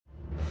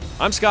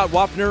I'm Scott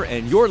Wapner,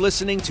 and you're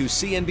listening to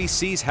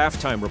CNBC's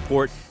Halftime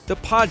Report, the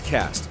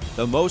podcast,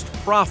 the most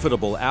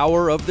profitable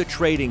hour of the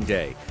trading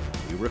day.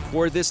 We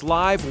record this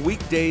live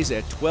weekdays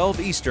at 12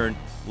 Eastern.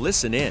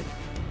 Listen in.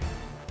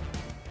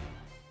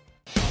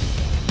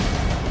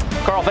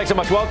 Carl, thanks so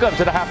much. Welcome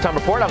to the Halftime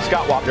Report. I'm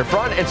Scott Wapner.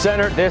 Front and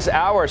center this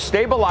hour,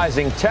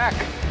 stabilizing tech,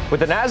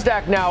 with the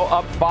NASDAQ now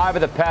up 5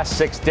 of the past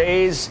 6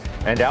 days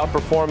and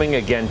outperforming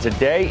again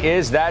today.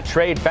 Is that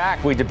trade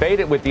back? We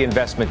debate it with the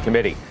investment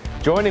committee.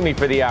 Joining me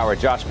for the hour,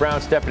 Josh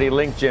Brown, Stephanie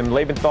Link, Jim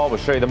Lebenthal will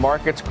show you the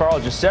markets. Carl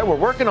just said we're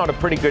working on a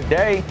pretty good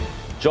day.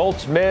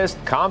 Jolts missed,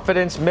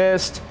 confidence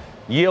missed,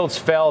 yields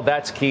fell.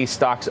 That's key.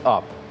 Stocks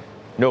up.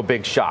 No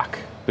big shock,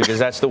 because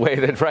that's the way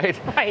that, right,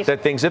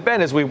 that things have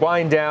been as we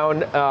wind down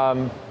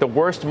the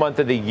worst month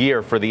of the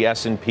year for the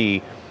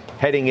S&P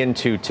heading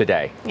into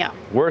today. Yeah.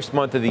 Worst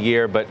month of the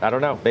year, but I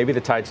don't know. Maybe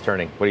the tide's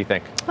turning. What do you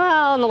think?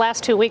 Well, in the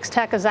last 2 weeks,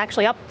 tech is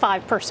actually up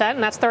 5%,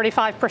 and that's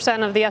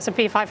 35% of the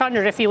S&P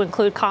 500 if you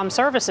include comm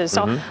services.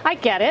 So I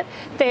get it.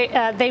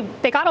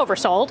 They got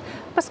oversold.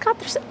 But Scott,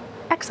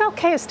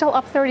 XLK is still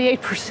up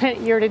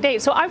 38% year to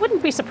date. So I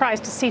wouldn't be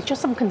surprised to see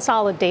just some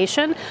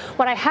consolidation.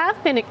 What I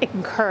have been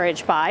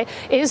encouraged by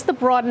is the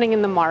broadening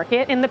in the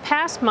market. In the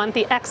past month,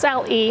 the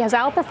XLE has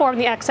outperformed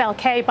the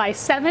XLK by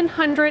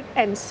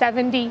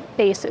 770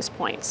 basis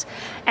points.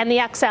 And the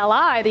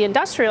XLI, the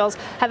industrials,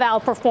 have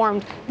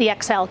outperformed the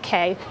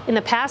XLK in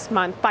the past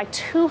month by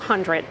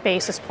 200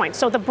 basis points.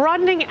 So the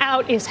broadening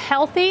out is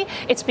healthy.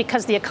 It's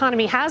because the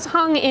economy has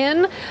hung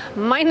in,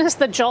 minus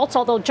the jolts,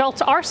 although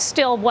jolts are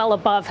still well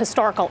above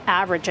historical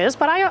averages.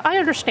 But I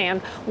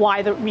understand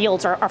why the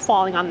yields are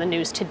falling on the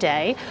news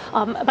today.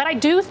 But I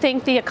do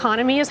think the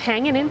economy is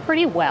hanging in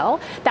pretty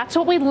well. That's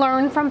what we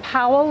learned from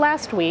Powell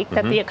last week,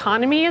 that the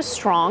economy is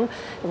strong,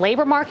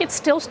 labor market's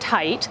still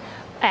tight.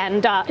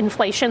 And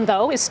inflation,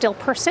 though, is still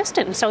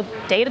persistent. So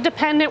data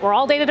dependent, we're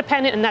all data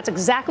dependent, and that's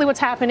exactly what's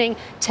happening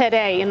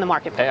today in the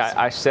marketplace. Hey,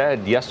 I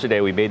said yesterday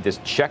we made this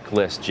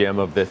checklist, Jim,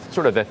 of the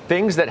sort of the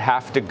things that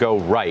have to go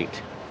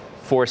right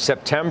for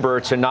September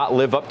to not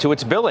live up to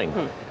its billing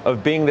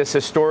of being this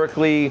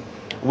historically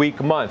weak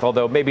month,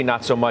 although maybe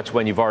not so much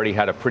when you've already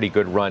had a pretty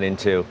good run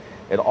into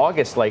in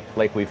August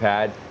like we've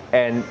had.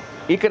 And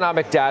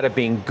economic data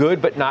being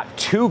good but not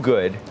too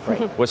good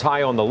was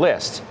high on the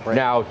list.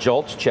 Now,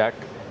 jolts, check.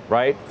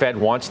 Right? Fed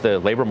wants the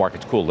labor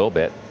market to cool a little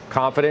bit.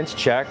 Confidence,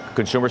 check.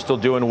 Consumers still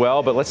doing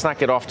well, but let's not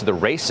get off to the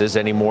races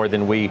any more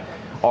than we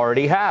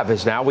already have.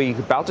 Is now we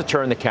about to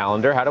turn the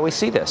calendar. How do we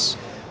see this?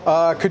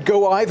 Could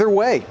go either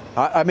way.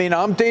 I mean,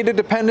 I'm data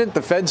dependent.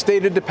 The Fed's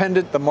data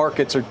dependent. The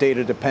markets are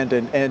data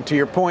dependent. And to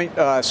your point,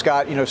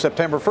 Scott,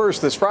 September 1st,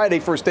 this Friday,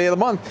 first day of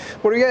the month,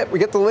 what do we get? We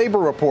get the labor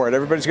report.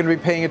 Everybody's going to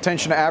be paying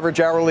attention to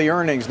average hourly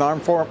earnings,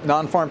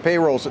 non-farm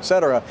payrolls, et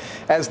cetera,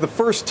 as the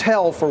first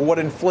tell for what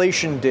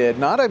inflation did.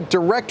 Not a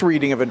direct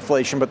reading of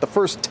inflation, but the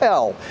first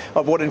tell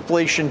of what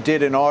inflation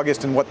did in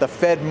August and what the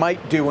Fed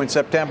might do in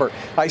September.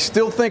 I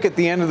still think at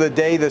the end of the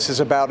day, this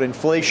is about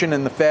inflation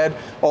and the Fed.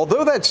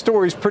 Although that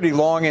story's pretty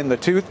long in the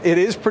tooth, it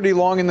is pretty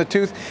long in the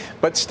tooth.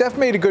 But Steph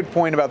made a good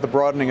point about the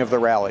broadening of the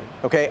rally.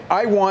 Okay,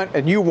 I want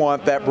and you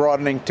want that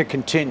broadening to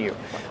continue.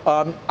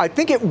 I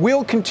think it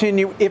will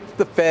continue if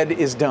the Fed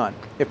is done.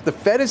 If the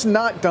Fed is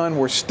not done,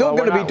 we're still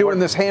going to be doing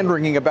this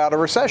hand-wringing about a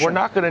recession. We're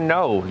not going to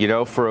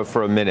know,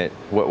 for a minute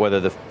whether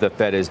the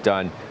Fed is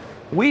done.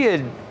 We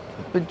had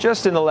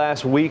just in the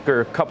last week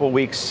or couple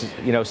weeks,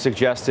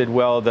 suggested,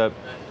 well, the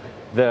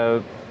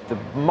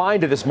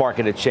mind of this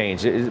market had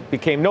changed. It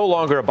became no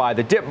longer a buy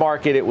the dip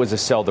market. It was a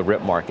sell the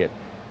rip market.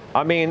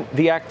 I mean,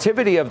 the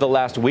activity of the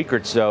last week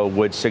or so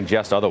would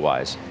suggest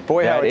otherwise.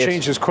 Boy, how it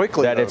changes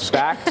quickly. That it's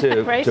back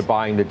to, to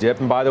buying the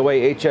dip. And by the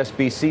way,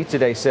 HSBC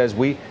today says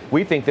we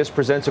think this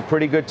presents a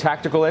pretty good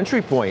tactical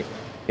entry point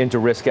into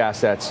risk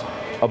assets,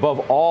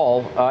 above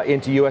all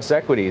into U.S.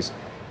 equities.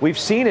 We've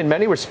seen in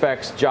many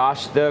respects,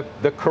 Josh,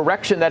 the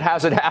correction that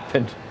hasn't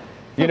happened.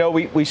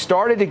 We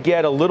started to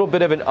get a little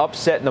bit of an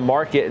upset in the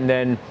market, and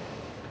then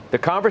the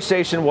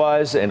conversation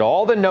was, and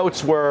all the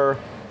notes were,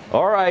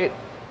 all right,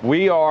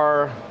 we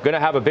are going to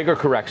have a bigger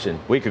correction.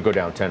 We could go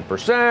down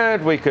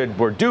 10%.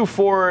 We're due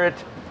for it,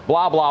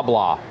 blah, blah,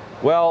 blah.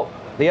 Well,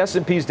 the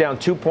S&P's down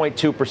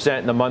 2.2%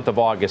 in the month of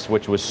August,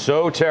 which was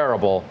so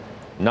terrible.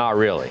 Not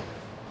really.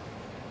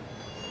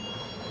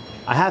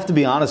 I have to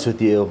be honest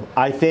with you.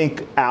 I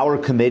think our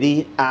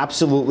committee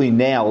absolutely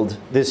nailed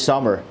this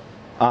summer.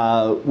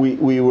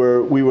 We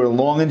were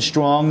long and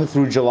strong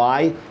through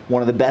July,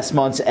 one of the best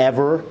months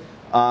ever.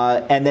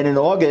 And then in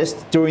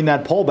August, during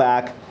that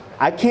pullback,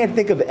 I can't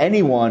think of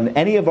any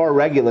of our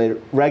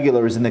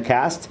regulars in the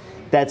cast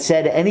that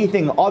said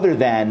anything other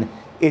than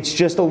it's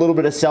just a little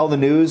bit of sell the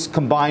news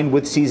combined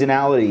with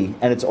seasonality,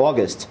 and it's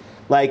August.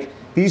 Like,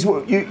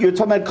 you're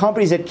talking about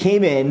companies that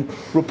came in,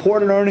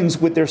 reported earnings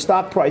with their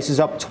stock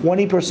prices up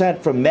 20%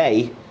 from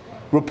May,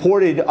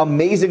 reported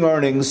amazing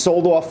earnings,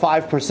 sold off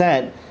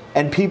 5%,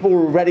 and people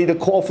were ready to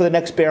call for the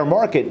next bear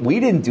market.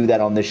 We didn't do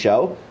that on this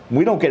show.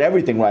 We don't get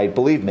everything right,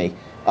 believe me.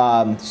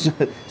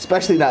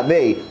 Especially not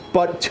me.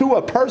 But to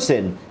a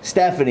person,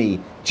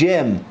 Stephanie,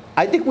 Jim,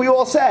 I think we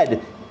all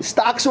said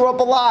Stocks are up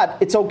a lot.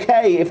 It's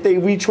okay if they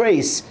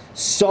retrace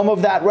some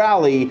of that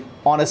rally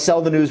on a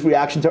sell the news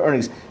reaction to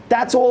earnings.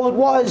 That's all it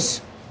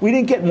was. We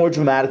didn't get more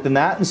dramatic than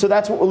that, and so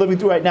that's what we're living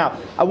through right now.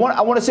 I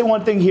want to say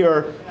one thing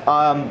here,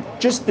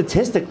 just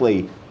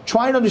statistically.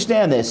 Try and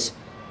understand this.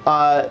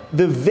 The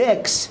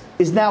VIX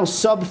is now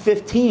sub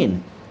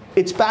 15.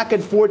 It's back at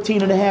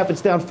 14.5.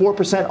 It's down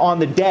 4% on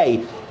the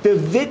day. The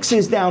VIX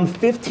is down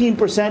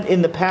 15%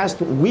 in the past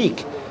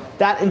week.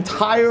 That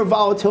entire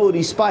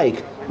volatility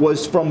spike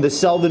was from the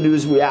sell the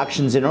news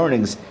reactions in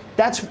earnings.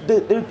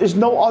 There's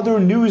no other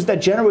news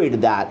that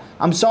generated that.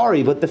 I'm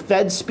sorry, but the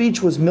Fed's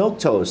speech was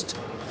milquetoast.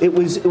 It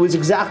was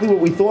exactly what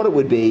we thought it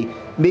would be,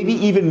 maybe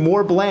even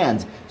more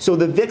bland. So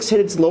the VIX hit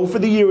its low for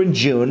the year in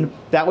June.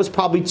 That was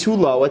probably too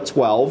low at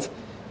 12.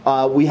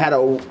 We had a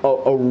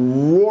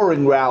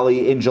roaring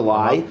rally in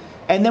July,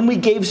 and then we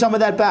gave some of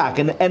that back.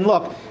 And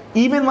look,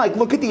 even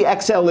look at the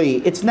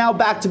XLE. It's now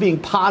back to being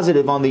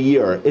positive on the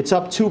year. It's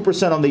up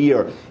 2% on the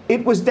year.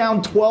 It was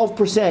down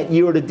 12%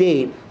 year to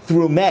date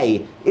through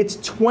May. It's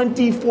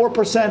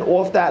 24%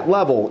 off that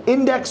level,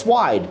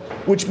 index-wide,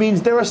 which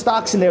means there are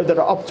stocks in there that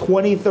are up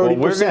 20, 30%. Well,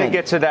 we're going to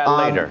get to that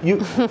later.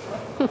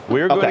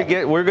 We're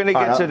going to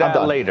get to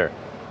that later.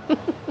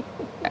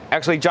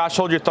 Actually, Josh,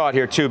 hold your thought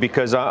here, too,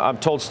 because I'm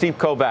told Steve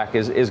Kovach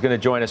is going to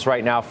join us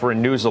right now for a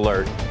news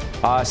alert.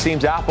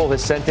 Seems Apple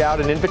has sent out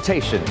an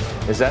invitation.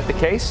 Is that the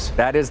case?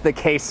 That is the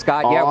case,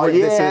 Scott.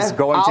 This is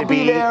going to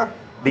be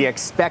the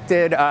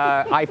expected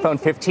iPhone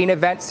 15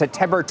 event.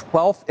 September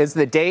 12th is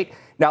the date.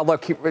 Now,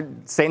 look,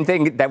 same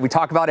thing that we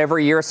talk about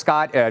every year,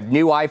 Scott.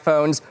 New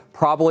iPhones,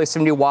 probably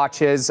some new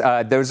watches.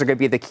 Those are going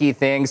to be the key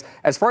things.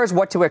 As far as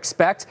what to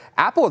expect,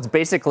 Apple has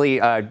basically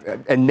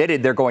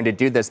admitted they're going to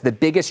do this. The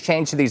biggest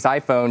change to these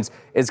iPhones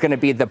is going to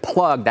be the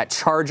plug. That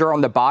charger on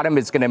the bottom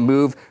is going to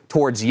move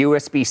towards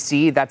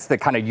USB-C. That's the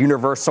kind of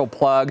universal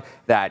plug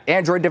that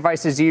Android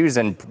devices use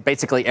and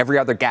basically every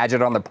other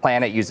gadget on the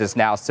planet uses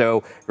now.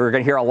 So we're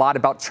going to hear a lot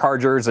about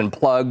chargers and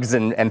plugs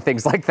and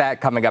things like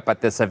that coming up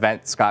at this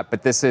event, Scott.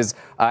 But this is,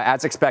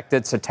 as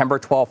expected, September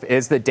 12th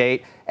is the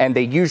date. And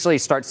they usually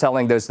start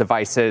selling those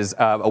devices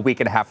a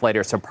week and a half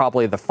later. So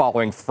probably the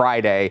following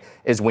Friday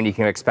is when you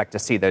can expect to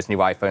see those new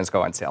iPhones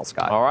go on sale,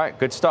 Scott. All right,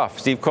 good stuff.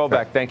 Steve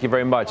Kovach, thank you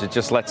very much. It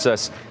just lets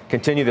us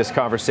continue this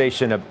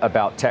conversation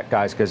about tech,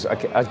 guys, because,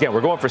 again,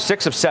 we're going for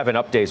 6 of 7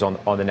 up days on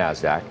the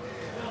NASDAQ.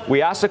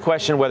 We asked the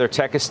question whether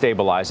tech is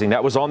stabilizing.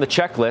 That was on the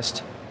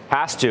checklist.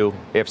 Has to,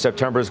 if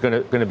September is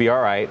going to be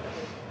all right.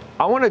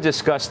 I want to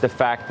discuss the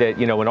fact that,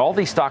 when all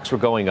these stocks were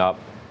going up,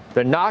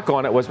 the knock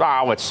on it was,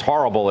 it's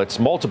horrible. It's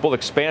multiple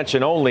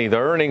expansion only. The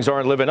earnings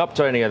aren't living up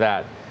to any of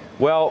that.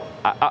 Well,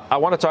 I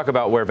want to talk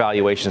about where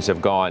valuations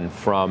have gone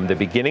from the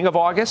beginning of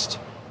August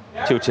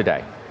to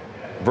today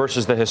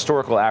versus the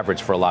historical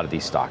average for a lot of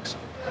these stocks.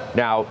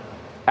 Now,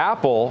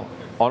 Apple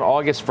on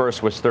August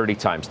 1st was 30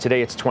 times.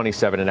 Today it's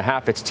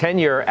 27.5. Its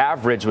 10-year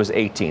average was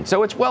 18.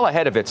 So it's well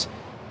ahead of its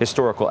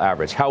historical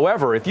average.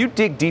 However, if you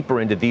dig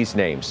deeper into these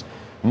names,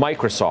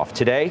 Microsoft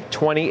today,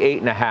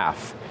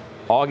 28.5.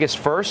 August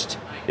 1st,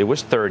 it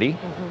was 30.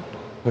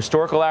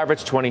 Historical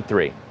average,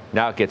 23.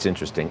 Now it gets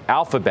interesting.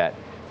 Alphabet,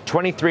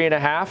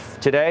 23.5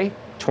 today,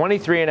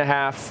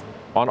 23.5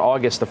 on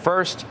August the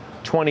 1st,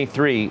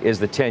 23 is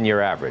the 10-year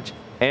average.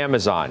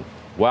 Amazon,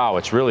 wow,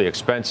 it's really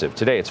expensive.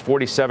 Today it's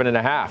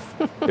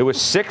 47.5. It was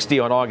 60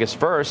 on August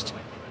 1st.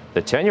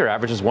 The 10-year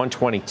average is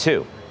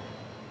 122.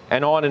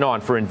 And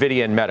on for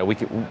NVIDIA and Meta.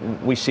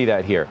 We see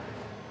that here.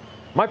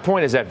 My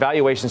point is that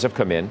valuations have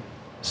come in,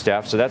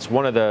 Steph, so that's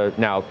one of the,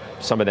 now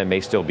some of them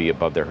may still be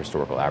above their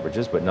historical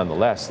averages, but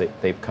nonetheless,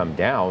 they've come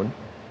down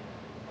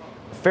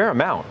a fair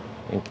amount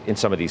in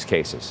some of these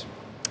cases.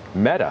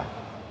 Meta,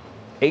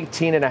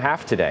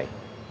 18.5 today.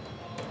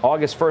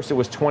 August 1st, it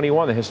was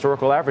 21. The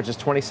historical average is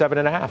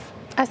 27.5.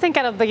 I think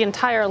out of the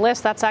entire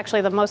list, that's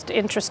actually the most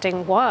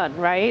interesting one,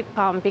 right?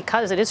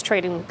 Because it is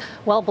trading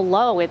well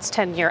below its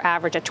 10-year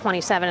average at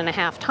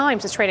 27.5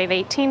 times. It's trading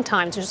 18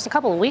 times. Just a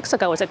couple of weeks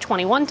ago, it was at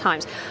 21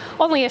 times.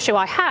 Only issue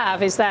I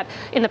have is that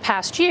in the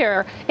past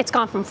year, it's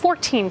gone from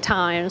 14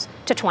 times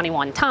to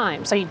 21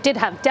 times. So you did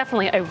have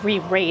definitely a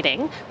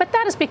re-rating. But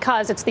that is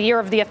because it's the year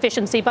of the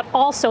efficiency, but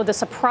also the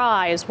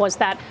surprise was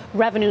that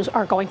revenues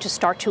are going to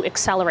start to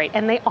accelerate.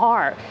 And they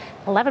are.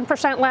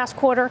 11% last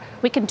quarter.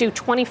 We can do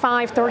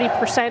 25,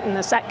 30% in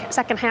the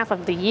second half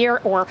of the year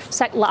or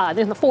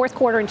in the fourth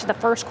quarter into the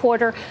first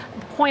quarter.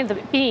 The point of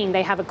it being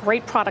they have a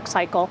great product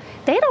cycle.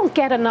 They don't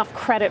get enough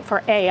credit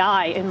for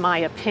AI, in my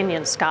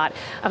opinion, Scott.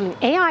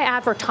 AI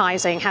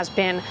advertising has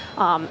been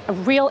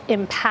real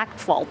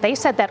impactful. They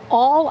said that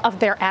all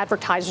of their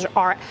advertisers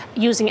are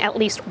using at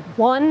least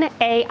one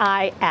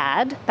AI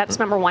ad. That's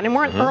number one. And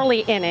we're in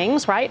early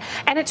innings, right?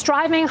 And it's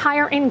driving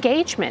higher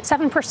engagement,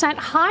 7%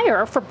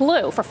 higher for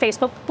Blue, for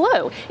Facebook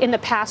Blue in the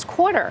past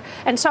quarter.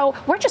 And so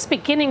we're just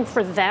beginning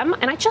for them.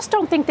 And I just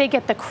don't think they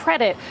get the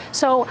credit.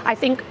 So I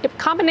think a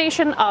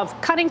combination of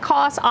cutting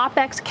costs,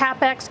 OPEX,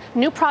 CAPEX,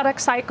 new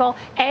product cycle,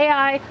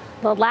 AI,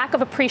 the lack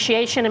of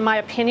appreciation, in my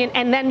opinion,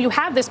 and then you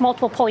have this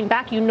multiple pulling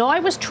back. I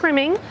was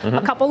trimming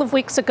a couple of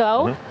weeks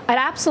ago. I'd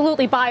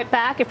absolutely buy it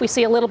back if we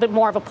see a little bit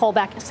more of a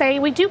pullback. Say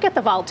we do get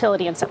the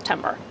volatility in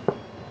September.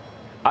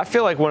 I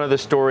feel like one of the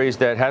stories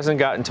that hasn't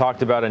gotten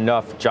talked about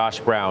enough, Josh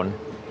Brown,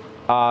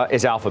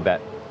 is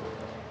Alphabet.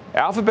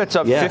 Alphabet's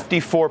up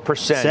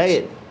 54%. Say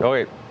it.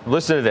 Okay,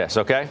 listen to this,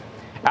 okay?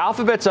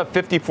 Alphabet's up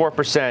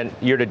 54%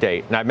 year to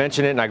date. And I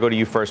mention it, and I go to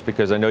you first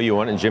because I know you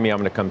want it. And Jimmy, I'm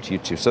going to come to you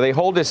too. So they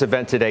hold this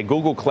event today,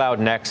 Google Cloud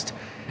Next,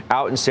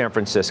 out in San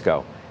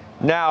Francisco.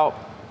 Now,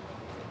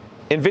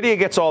 NVIDIA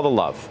gets all the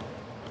love.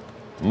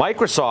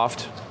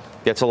 Microsoft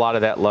gets a lot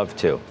of that love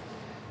too.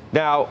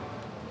 Now,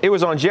 it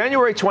was on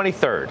January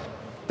 23rd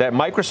that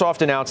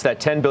Microsoft announced that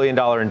 $10 billion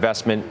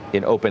investment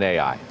in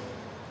OpenAI.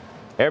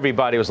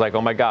 Everybody was like,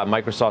 oh my God,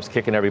 Microsoft's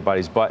kicking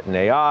everybody's butt in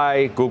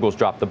AI. Google's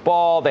dropped the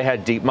ball. They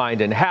had DeepMind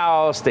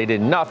in-house. They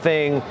did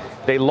nothing.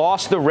 They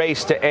lost the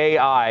race to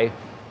AI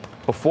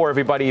before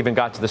everybody even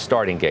got to the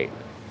starting gate.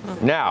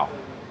 Now,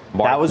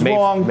 that was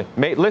wrong.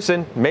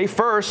 Listen, May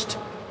 1st,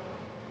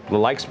 the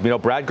likes,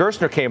 Brad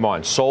Gerstner came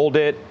on, sold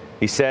it.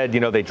 He said,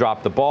 they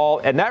dropped the ball.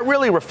 And that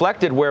really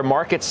reflected where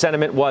market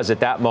sentiment was at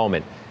that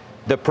moment.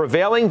 The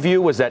prevailing view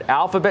was that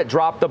Alphabet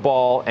dropped the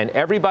ball and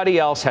everybody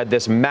else had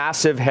this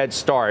massive head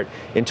start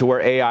into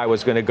where AI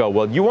was going to go.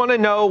 Well, you want to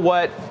know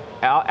what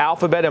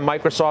Alphabet and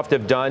Microsoft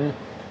have done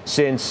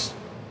since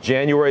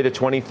January the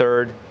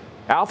 23rd?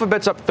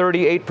 Alphabet's up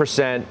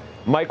 38%.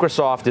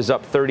 Microsoft is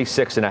up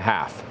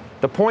 36.5%.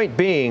 The point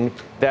being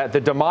that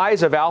the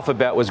demise of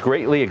Alphabet was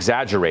greatly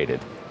exaggerated.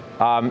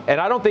 And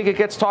I don't think it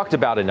gets talked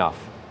about enough.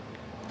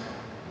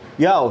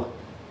 Yo,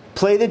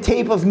 play the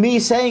tape of me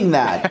saying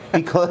that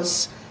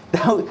because...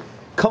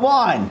 Come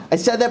on. I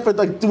said that for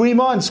like 3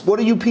 months. What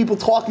are you people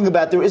talking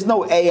about? There is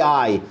no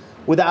AI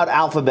without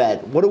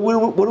Alphabet. What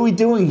are we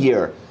doing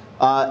here?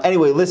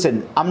 Anyway,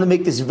 listen, I'm going to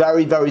make this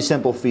very, very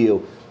simple for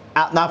you.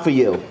 Not for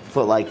you,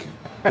 for like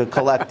the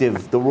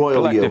collective, the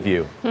royal collective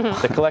you.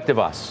 The collective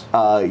us.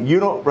 You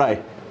don't,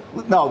 right.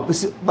 No,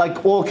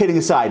 like all kidding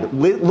aside,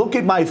 look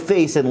at my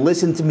face and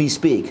listen to me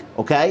speak,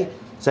 okay?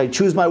 So I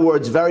choose my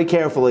words very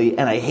carefully,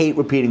 and I hate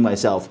repeating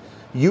myself.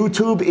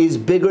 YouTube is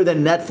bigger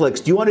than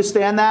Netflix. Do you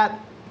understand that?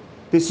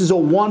 This is a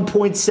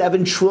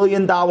 $1.7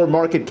 trillion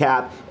market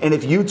cap, and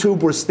if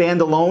YouTube were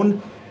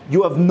standalone,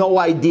 you have no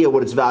idea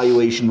what its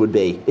valuation would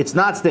be. It's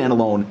not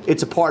standalone.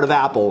 It's a part of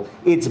Apple.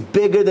 It's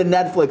bigger than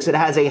Netflix. It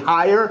has a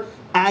higher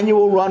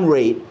annual run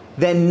rate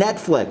than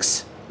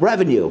Netflix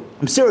revenue.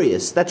 I'm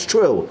serious. That's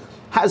true.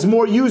 Has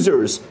more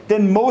users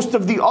than most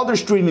of the other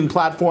streaming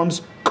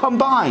platforms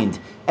combined.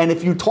 And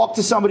if you talk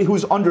to somebody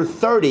who's under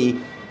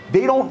 30,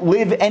 they don't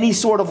live any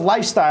sort of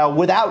lifestyle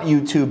without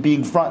YouTube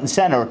being front and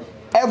center.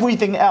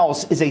 Everything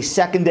else is a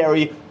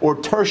secondary or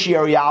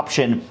tertiary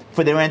option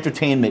for their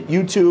entertainment.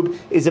 YouTube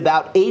is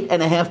about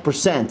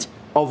 8.5%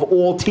 of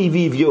all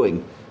TV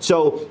viewing.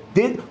 So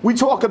we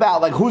talk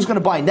about like who's going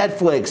to buy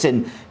Netflix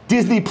and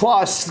Disney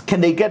Plus. Can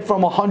they get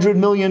from 100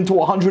 million to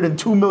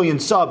 102 million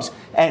subs?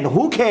 And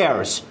who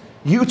cares?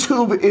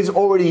 YouTube is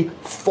already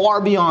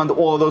far beyond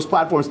all of those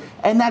platforms.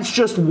 And that's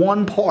just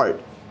one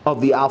part of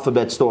the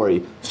Alphabet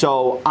story.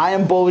 So I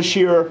am bullish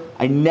here.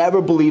 I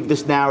never believed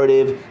this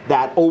narrative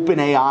that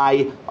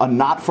OpenAI, a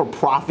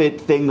not-for-profit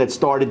thing that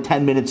started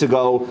 10 minutes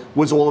ago,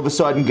 was all of a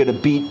sudden going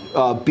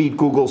to beat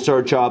Google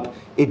search up.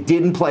 It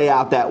didn't play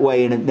out that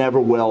way, and it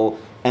never will.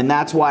 And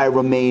that's why I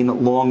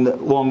remain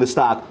long the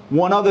stock.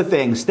 One other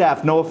thing,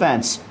 Steph, no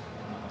offense.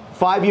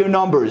 5-year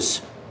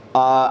numbers.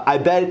 I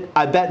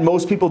bet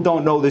most people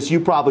don't know this.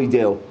 You probably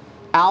do.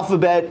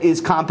 Alphabet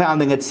is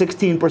compounding at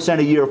 16%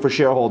 a year for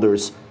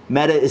shareholders.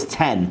 Meta is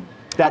 10.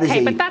 That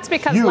is but that's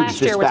because last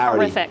year was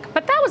horrific.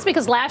 But that was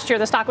because last year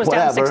the stock was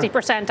down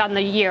 60% on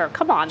the year.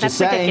 Come on,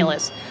 that's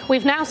ridiculous.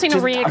 We've now seen a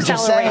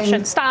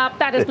re-acceleration. Stop.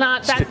 That is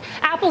not that.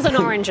 Apples and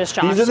oranges,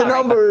 Josh. These are the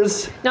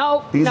numbers.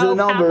 No, these are the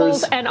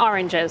numbers. Apples and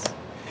oranges.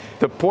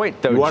 The point,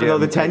 though, you want to know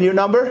the 10-year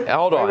number?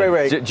 Hold on.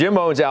 Wait. Jim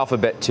owns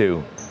Alphabet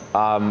too.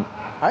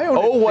 I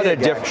own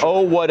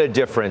what a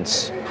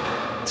difference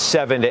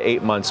 7 to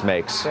 8 months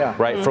makes. Yeah.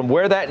 Right from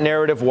where that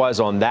narrative was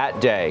on that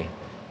day,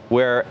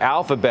 where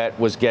Alphabet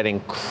was getting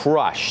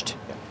crushed,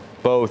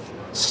 both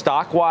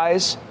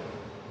stock-wise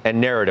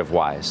and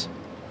narrative-wise.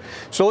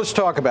 So let's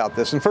talk about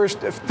this. And first,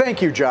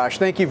 thank you, Josh.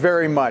 Thank you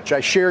very much. I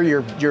share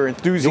your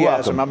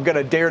enthusiasm. I'm going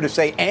to dare to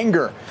say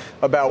anger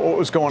about what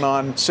was going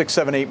on 6,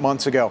 7, 8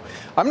 months ago.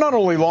 I'm not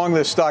only long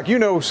this stock. You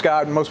know,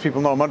 Scott, and most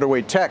people know I'm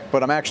underweight tech,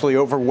 but I'm actually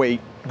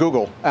overweight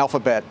Google,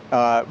 Alphabet,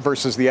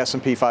 versus the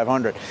S&P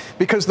 500,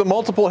 because the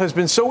multiple has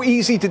been so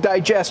easy to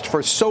digest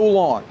for so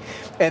long.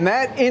 And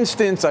that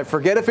instance, I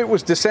forget if it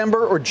was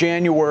December or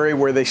January,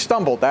 where they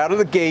stumbled out of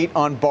the gate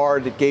on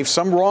Bard. It gave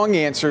some wrong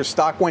answers.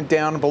 Stock went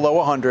down below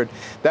 100.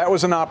 That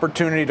was an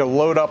opportunity to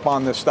load up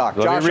on this stock.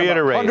 Let me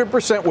reiterate. I'm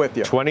 100% with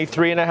you.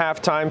 23.5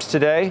 times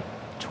today,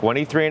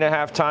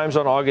 23.5 times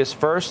on August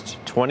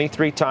 1st.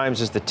 23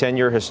 times is the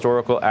 10-year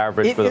historical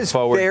average for the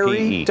forward PE. It is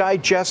very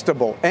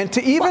digestible. And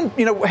to even,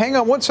 hang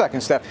on one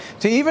second, Steph.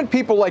 To even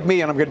people like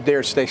me, and I'm going to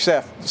dare say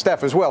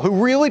Steph as well,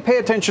 who really pay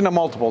attention to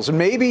multiples, and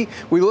maybe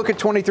we look at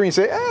 23 and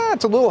say,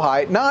 it's a little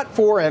high. Not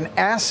for an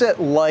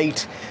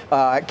asset-light,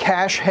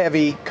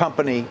 cash-heavy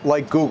company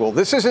like Google.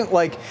 This isn't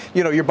like,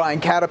 you're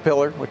buying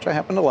Caterpillar, which I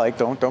happen to like.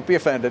 Don't be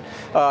offended.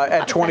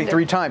 At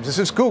 23 times. This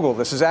is Google.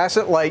 This is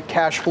asset-light,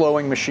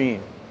 cash-flowing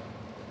machine.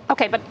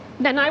 Okay, but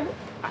then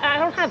I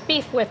don't have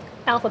beef with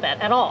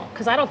Alphabet at all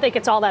because I don't think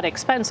it's all that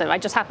expensive. I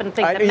just happen to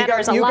think that Meta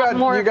is a lot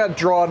more. You got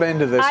drawn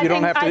into this. You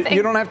don't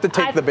have to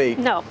take the bait.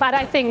 No, but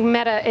I think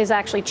Meta is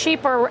actually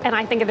cheaper, and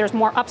I think there's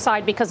more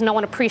upside because no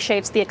one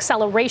appreciates the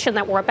acceleration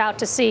that we're about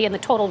to see in the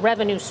total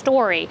revenue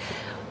story.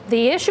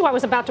 The issue I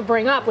was about to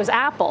bring up was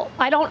Apple.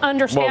 I don't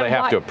understand why. Well, they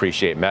have to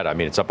appreciate Meta. I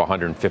mean, it's up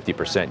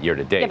 150% year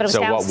to date. Yeah,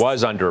 so what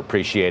was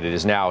underappreciated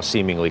is now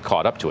seemingly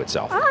caught up to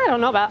itself. I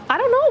don't know about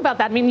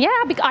that. I mean, yeah,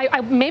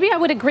 maybe I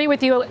would agree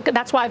with you.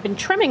 That's why I've been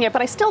trimming it.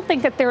 But I still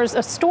think that there's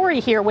a story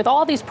here with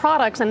all these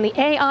products and the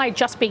AI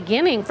just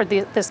beginning for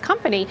this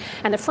company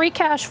and the free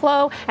cash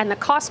flow and the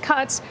cost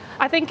cuts.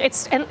 I think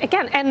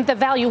and the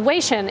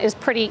valuation is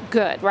pretty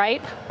good,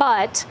 right?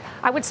 But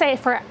I would say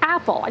for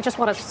Apple, I just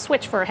want to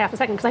switch for half a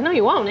second because I know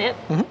you own it.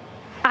 Mm-hmm.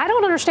 I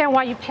don't understand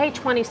why you pay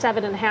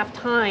 27.5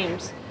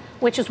 times,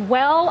 which is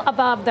well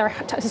above their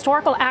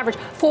historical average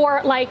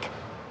for like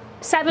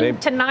 7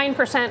 to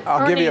 9%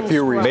 I'll give you a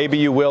few reasons. Maybe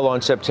you will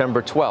on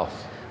September 12th.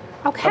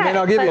 Okay. I mean,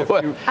 I'll give you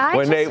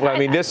a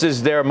few. This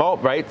is their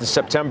moment, right? The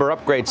September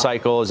upgrade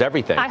cycle is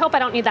everything. I hope I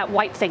don't need that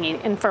white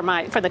thingy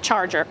for the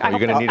charger. You're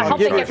going to need it. I hope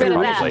they get rid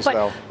of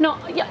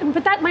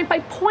that. But my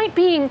point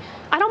being,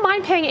 I don't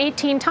mind paying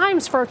 18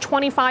 times for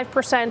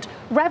 25%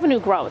 revenue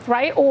growth,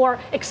 right? Or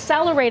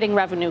accelerating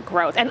revenue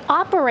growth and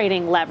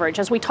operating leverage,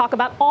 as we talk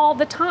about all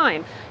the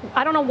time.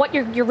 I don't know what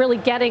you're really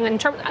getting in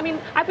terms. I mean,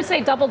 I would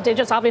say double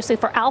digits, obviously,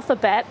 for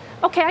Alphabet.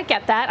 Okay, I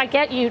get that. I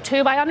get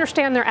YouTube. I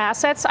understand their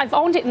assets. I've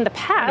owned it in the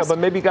past. But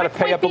maybe you got to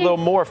pay up a little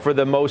more for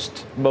the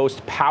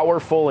most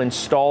powerful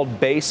installed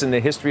base in the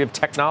history of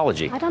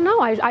technology. I don't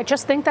know. I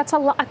just think that's a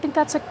lot. I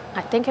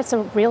think it's a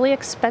really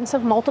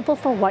expensive multiple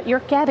for what you're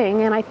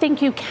getting, and I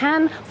think you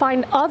can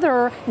find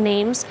other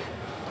names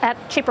at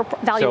cheaper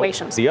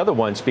valuations. So the other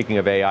one, speaking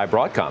of AI,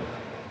 Broadcom,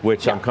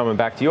 which I'm coming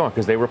back to you on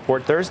because they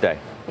report Thursday.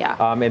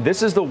 Yeah. And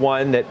this is the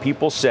one that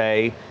people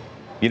say,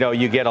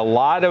 you get a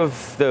lot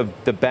of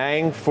the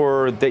bang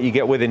for that you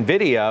get with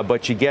NVIDIA,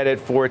 but you get it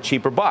for a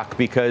cheaper buck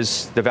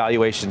because the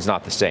valuation's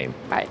not the same.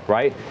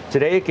 Right?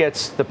 Today it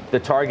gets the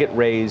target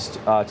raised to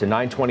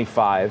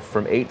 $925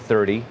 from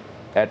 $830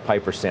 at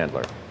Piper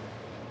Sandler.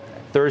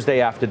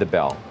 Thursday after the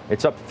bell.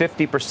 It's up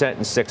 50%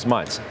 in 6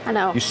 months. I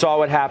know. You saw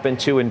what happened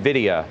to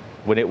NVIDIA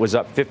when it was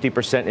up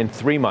 50% in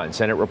 3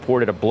 months, and it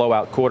reported a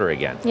blowout quarter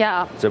again.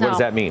 Yeah. So what does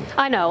that mean?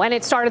 I know, and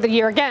it started the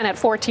year again at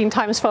 14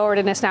 times forward,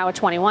 and it's now at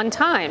 21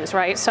 times,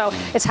 right? So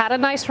it's had a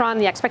nice run.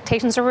 The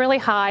expectations are really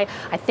high.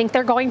 I think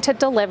they're going to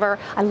deliver.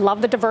 I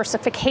love the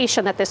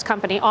diversification that this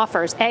company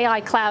offers. AI,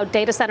 cloud,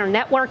 data center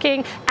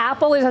networking.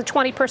 Apple is a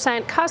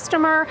 20%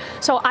 customer,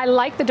 so I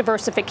like the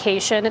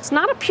diversification. It's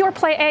not a pure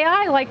play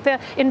AI like the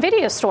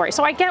NVIDIA story.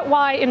 So I get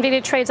why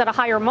NVIDIA trades at a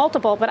higher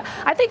multiple, but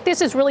I think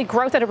this is really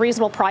growth at a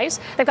reasonable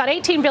price. They've got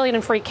 $18 billion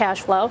in free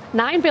cash flow,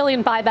 $9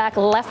 billion buyback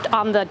left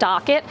on the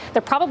docket.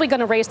 They're probably going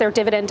to raise their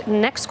dividend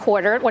next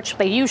quarter, which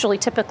they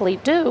typically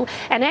do.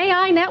 And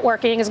AI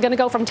networking is going to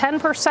go from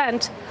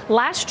 10%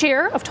 last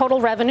year of total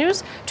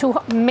revenues to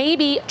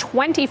maybe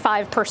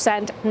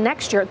 25%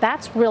 next year.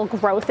 That's real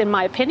growth, in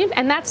my opinion.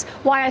 And that's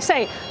why I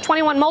say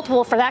 21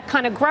 multiple for that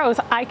kind of growth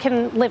I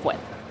can live with.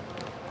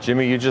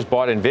 Jimmy, you just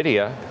bought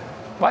NVIDIA.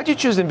 Why'd you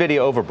choose NVIDIA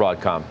over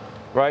Broadcom,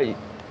 right?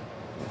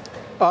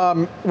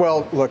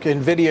 Well, look,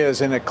 NVIDIA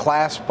is in a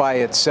class by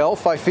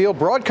itself, I feel.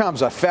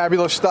 Broadcom's a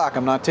fabulous stock.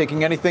 I'm not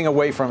taking anything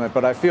away from it,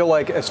 but I feel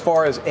like as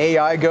far as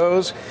AI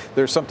goes,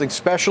 there's something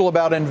special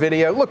about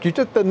NVIDIA. Look,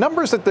 the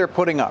numbers that they're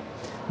putting up,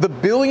 the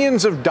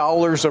billions of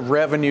dollars of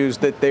revenues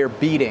that they're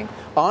beating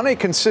on a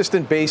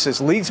consistent basis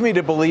leads me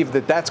to believe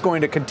that that's going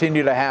to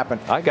continue to happen.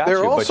 I got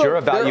you, but you're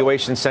a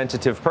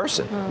valuation-sensitive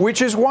person.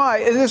 Which is why,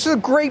 and this is a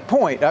great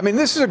point. I mean,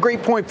 this is a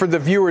great point for the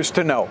viewers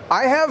to know.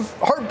 I have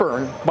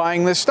heartburn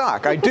buying this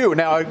stock. I do.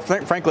 Now,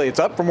 frankly, it's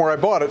up from where I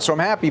bought it, so I'm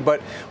happy.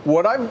 But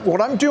what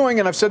I'm doing,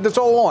 and I've said this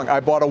all along, I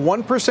bought a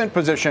 1%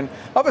 position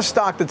of a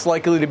stock that's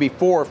likely to be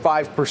 4 or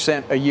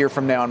 5% a year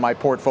from now in my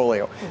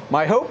portfolio.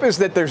 My hope is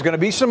that there's going to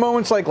be some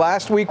moments like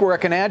last week where I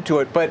can add to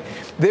it, but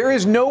there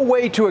is no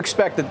way to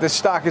expect that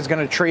this stock is going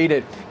to trade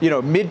at,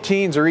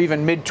 mid-teens or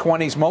even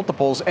mid-20s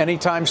multiples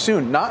anytime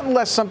soon. Not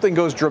unless something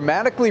goes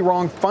dramatically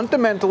wrong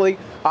fundamentally,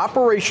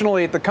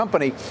 operationally at the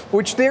company,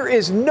 which there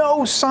is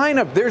no sign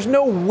of. There's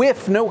no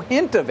whiff, no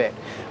hint of it.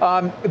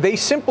 They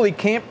simply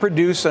can't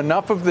produce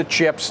enough of the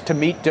chips to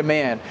meet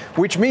demand,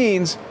 which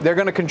means they're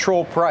going to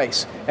control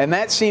price. And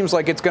that seems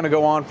like it's going to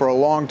go on for a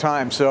long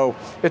time. So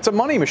it's a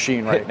money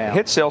machine right now.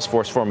 Hit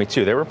Salesforce for me,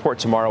 too. They report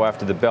tomorrow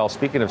after the bell.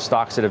 Speaking of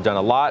stocks that have done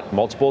a lot,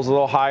 multiples a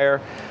little higher.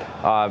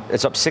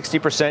 It's up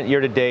 60% year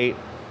to date.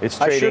 It's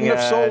trading I shouldn't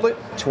have sold it.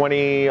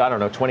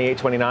 28,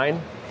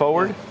 29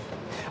 forward.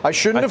 I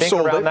shouldn't have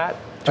sold it. That.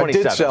 I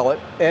did sell it.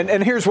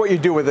 And here's what you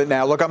do with it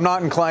now. Look, I'm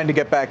not inclined to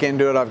get back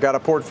into it. I've got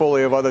a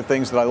portfolio of other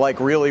things that I like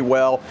really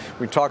well.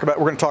 We're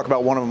going to talk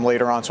about one of them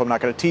later on, so I'm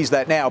not going to tease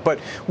that now. But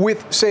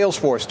with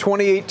Salesforce,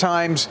 28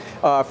 times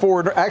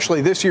forward, actually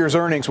this year's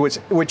earnings,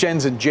 which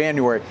ends in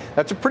January.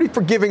 That's a pretty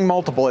forgiving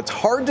multiple. It's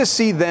hard to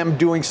see them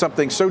doing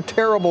something so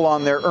terrible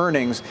on their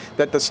earnings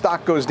that the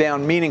stock goes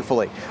down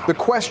meaningfully. The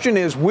question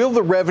is, will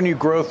the revenue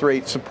growth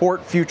rate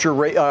support future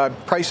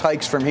price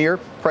hikes from here?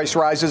 Price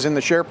rises in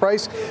the share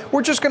price?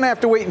 We're just going to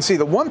have to wait and see.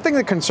 The one thing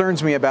that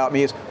concerns me about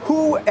me is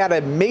who at a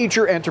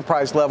major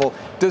enterprise level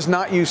does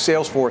not use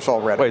Salesforce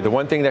already? Wait, the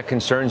one thing that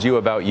concerns you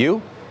about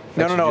you?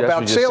 No,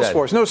 about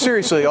Salesforce. No,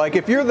 seriously, like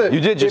if you're the... You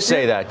did just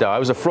say that, though. I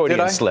was a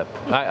Freudian slip.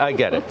 I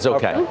get it. It's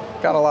okay.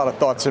 Got a lot of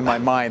thoughts in my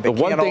mind. The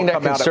one thing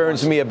that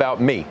concerns me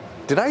about me.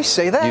 Did I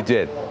say that? You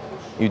did.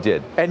 You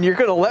did. And you're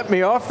going to let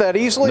me off that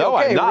easily? No,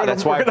 okay, I'm not.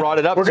 That's why I brought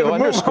it up to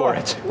underscore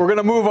it. We're going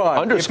to move on.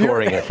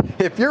 Underscoring it.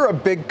 If you're a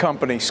big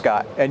company,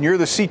 Scott, and you're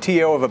the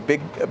CTO of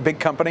a big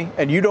company,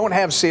 and you don't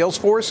have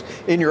Salesforce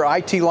in your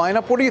IT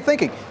lineup, what are you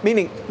thinking?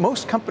 Meaning,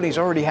 most companies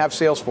already have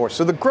Salesforce.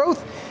 So the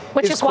growth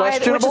is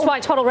questionable. Which is why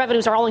total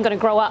revenues are only going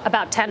to grow up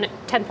about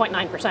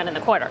 10.9% in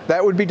the quarter.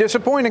 That would be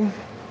disappointing.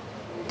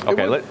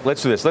 Okay,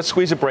 let's do this. Let's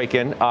squeeze a break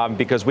in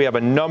because we have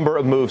a number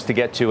of moves to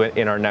get to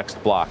in our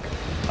next block.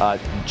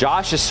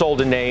 Josh has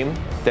sold a name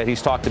that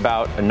he's talked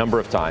about a number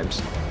of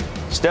times.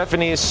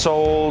 Stephanie's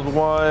sold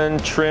one,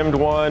 trimmed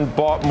one,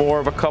 bought more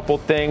of a couple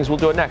things. We'll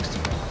do it next.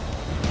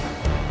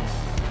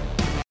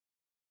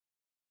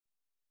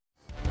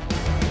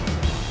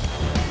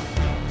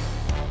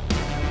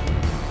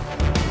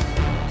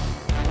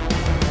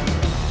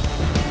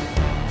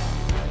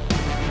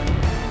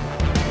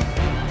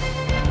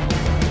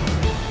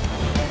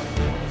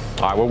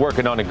 All right, we're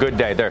working on a good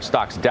day there.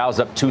 Stocks Dow's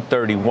up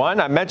 231.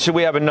 I mentioned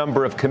we have a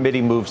number of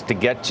committee moves to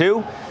get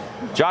to.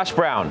 Josh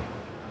Brown,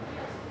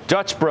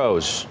 Dutch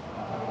Bros,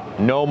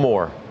 no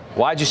more.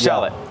 Why'd you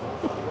sell it?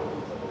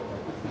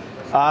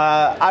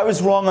 I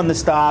was wrong on the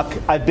stock.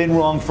 I've been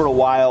wrong for a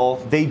while.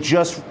 They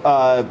just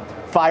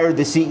fired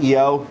the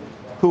CEO,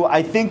 who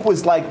I think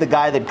was like the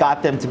guy that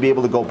got them to be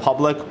able to go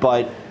public,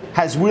 but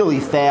has really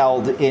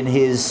failed in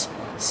his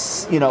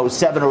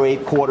 7 or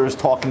 8 quarters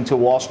talking to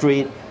Wall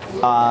Street.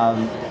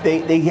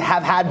 They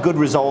have had good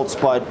results,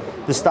 but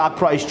the stock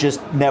price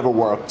just never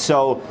worked.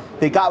 So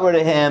they got rid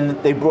of him.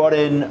 They brought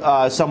in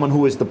someone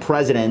who is the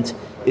president,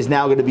 is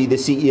now going to be the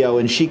CEO,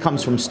 and she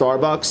comes from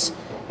Starbucks.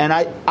 And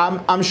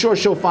I'm sure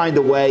she'll find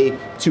a way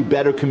to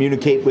better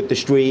communicate with the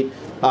street,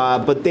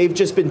 but they've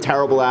just been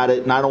terrible at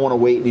it, and I don't want to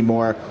wait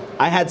anymore.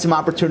 I had some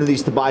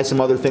opportunities to buy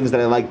some other things that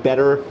I like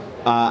better.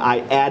 I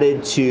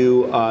added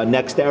to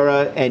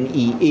NextEra,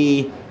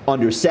 NEE,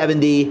 under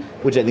 70,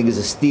 which I think is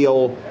a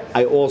steal.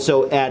 I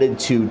also added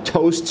to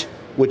Toast,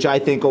 which I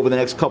think over the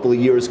next couple of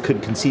years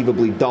could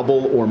conceivably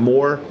double or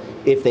more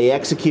if they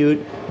execute.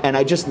 And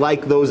I just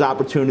like those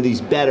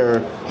opportunities better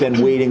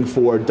than waiting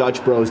for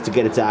Dutch Bros to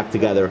get its act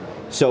together.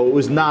 So it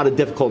was not a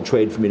difficult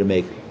trade for me to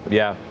make.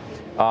 Yeah.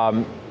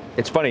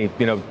 It's funny,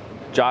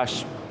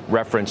 Josh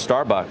referenced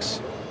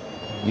Starbucks.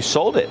 You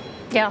sold it.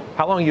 Yeah.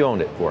 How long you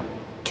owned it for?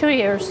 2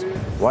 years.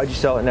 Why'd you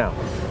sell it now?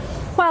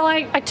 Well,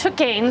 I took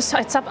gains.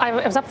 I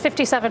was up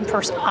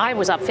 57%. I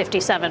was up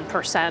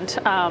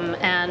 57%,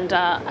 and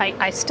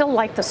I still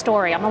like the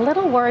story. I'm a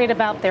little worried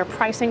about their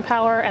pricing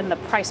power and the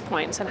price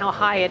points and how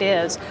high it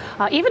is.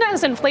 Even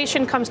as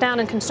inflation comes down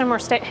and consumer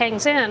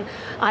hangs in,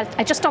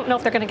 I just don't know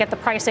if they're going to get the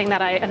pricing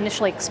that I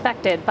initially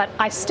expected. But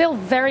I still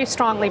very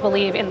strongly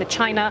believe in the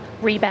China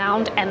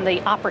rebound and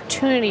the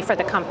opportunity for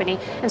the company.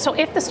 And so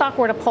if the stock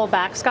were to pull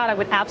back, Scott, I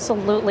would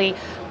absolutely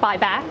buy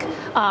back.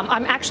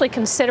 I'm actually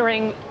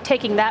considering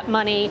taking that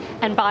money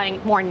and buying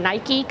more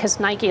Nike because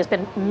Nike has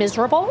been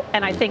miserable,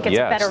 and I think it's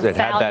a better value. Yes,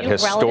 it had that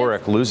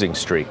historic losing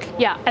streak.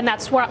 Yeah, and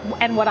that's what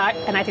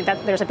I think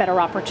that there's a better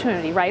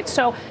opportunity, right?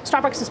 So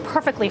Starbucks is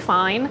perfectly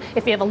fine.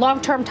 If you have a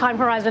long-term time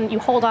horizon, you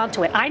hold on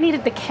to it. I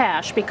needed the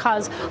cash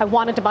because I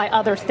wanted to buy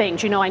other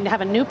things. I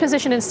have a new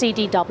position in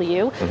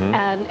CDW,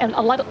 and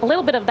a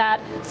little bit of that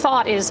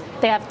thought is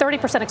they have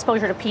 30%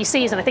 exposure to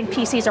PCs, and I think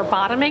PCs are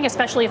bottoming,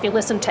 especially if you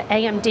listen to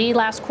AMD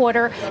last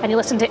quarter and you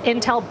listen to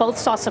Intel. Both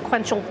saw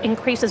sequential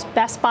increases.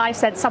 Best Buy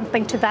said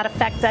something to that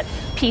effect that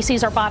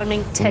PCs are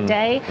bottoming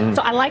today.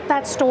 So I like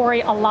that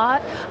story a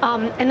lot.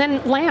 And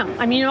then Lam.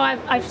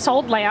 I've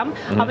sold Lam.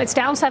 It's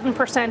down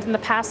 7% in the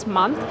past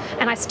month,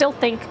 and I still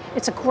think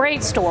it's a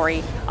great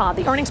story.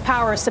 The earnings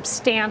power is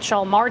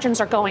substantial.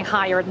 Margins are going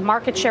higher.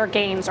 Market share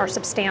gains are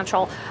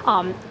substantial.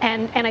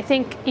 And I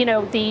think,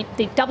 the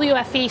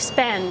WFE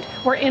spend,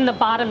 we're in the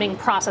bottoming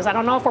process. I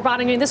don't know if we're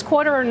bottoming this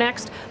quarter or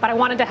next, but I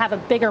wanted to have a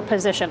bigger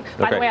position.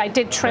 By the way, I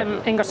did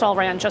trim Ingersoll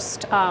Rand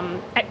just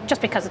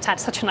because it's had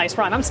such a nice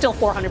run. I'm still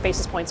 400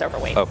 basis points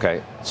overweight.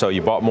 Okay, so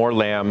you bought more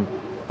Lam,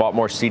 bought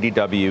more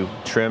CDW,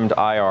 trimmed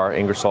IR,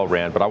 Ingersoll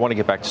Rand, but I want to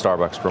get back to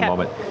Starbucks for a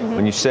moment.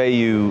 When you say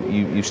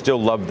you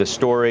still love the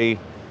story,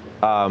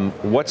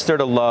 what's there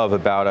to love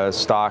about a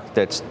stock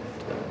that's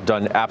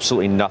done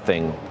absolutely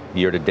nothing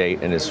year to date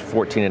and is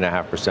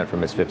 14.5%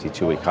 from its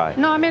 52-week high?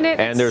 No, I mean,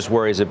 and there's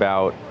worries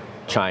about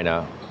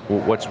China.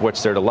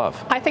 What's there to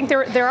love? I think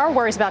there are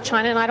worries about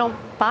China, and I don't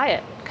buy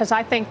it, because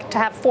I think to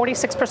have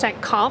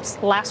 46%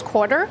 comps last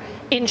quarter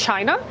in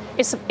China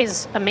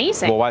is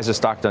amazing. Well, why has the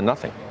stock done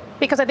nothing?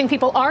 Because I think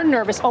people are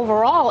nervous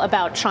overall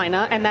about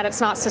China and that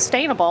it's not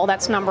sustainable.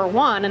 That's number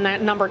one. And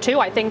that number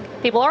two, I think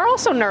people are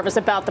also nervous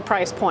about the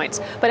price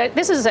points. But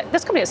this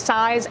company has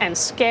size and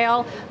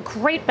scale,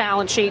 great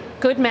balance sheet,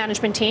 good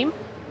management team.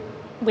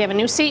 We have a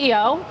new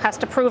CEO, has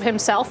to prove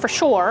himself for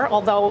sure,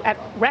 although at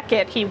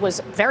Reckitt he was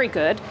very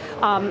good.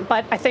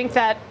 But I think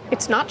that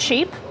it's not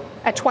cheap.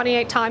 At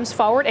 28 times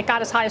forward, it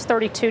got as high as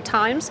 32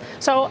 times.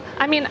 So,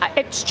 I mean,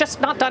 it's just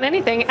not done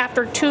anything.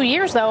 After 2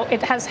 years, though,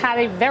 it has had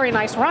a very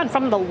nice run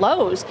from the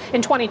lows.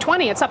 In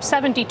 2020, it's up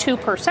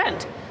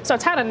 72%. So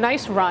it's had a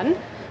nice run.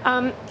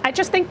 I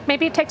just think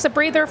maybe it takes a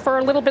breather for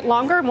a little bit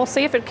longer, and we'll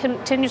see if it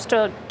continues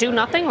to do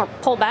nothing or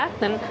pull back,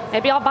 then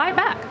maybe I'll buy it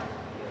back.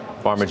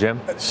 Farmer Jim?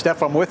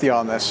 Steph, I'm with you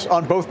on this,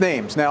 on both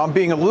names. Now, I'm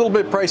being a little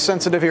bit price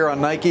sensitive here on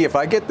Nike. If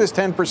I get this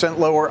 10%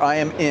 lower, I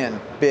am in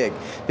big.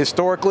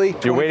 Historically,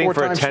 you're waiting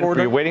for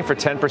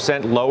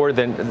 10% lower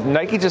than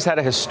Nike just had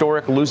a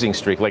historic losing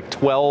streak, like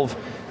 12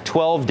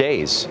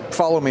 days.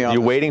 Follow me on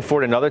You're this. waiting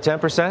for it another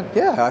 10%?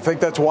 Yeah, I think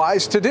that's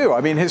wise to do.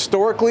 I mean,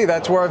 historically,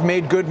 that's where I've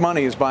made good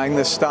money, is buying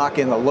this stock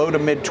in the low to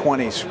mid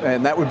 20s.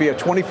 And that would be a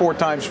 24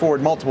 times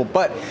forward multiple.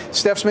 But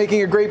Steph's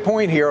making a great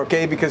point here,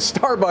 okay, because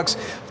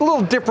Starbucks, a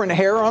little different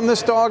hair on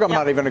this dog. I'm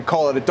not even going to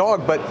call it a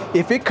dog. But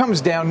if it comes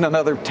down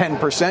another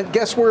 10%,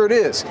 guess where it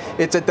is?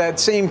 It's at that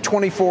same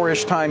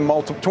 24-ish time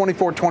multiple,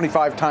 24,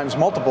 25 times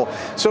multiple.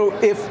 So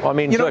if, Jim,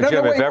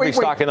 if every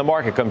stock in the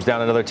market comes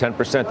down another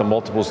 10%, the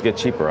multiples get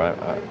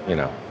cheaper.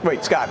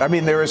 Wait, Scott, I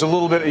mean, there is a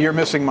little bit, you're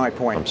missing my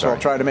point, so I'll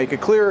try to make it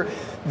clear.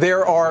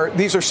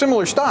 These are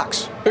similar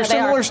stocks. They're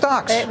similar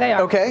stocks. They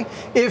are. Okay?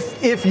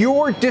 If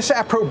your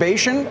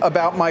disapprobation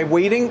about my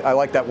waiting, I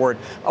like that word,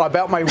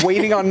 about my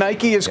waiting on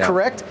Nike is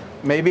correct,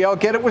 maybe I'll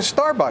get it with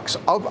Starbucks.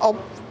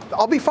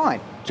 I'll be fine.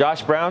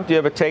 Josh Brown, do you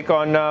have a take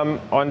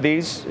on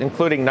these,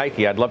 including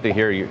Nike? I'd love to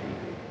hear your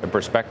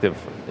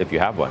perspective if you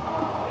have one.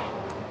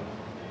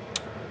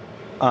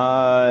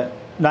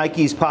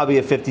 Nike's probably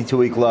a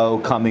 52-week low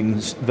coming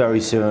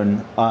very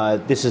soon.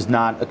 This is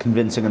not a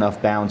convincing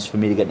enough bounce for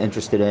me to get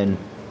interested in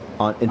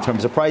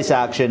terms of price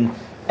action.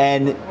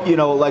 And,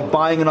 like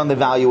buying it on the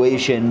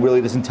valuation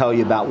really doesn't tell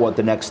you about what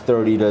the next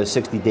 30 to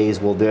 60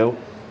 days will do.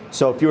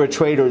 So if you're a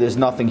trader, there's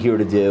nothing here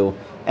to do.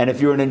 And if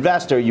you're an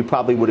investor, you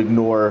probably would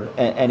ignore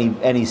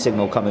any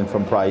signal coming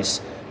from price.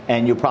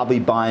 And you're probably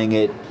buying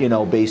it,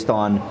 based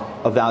on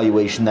a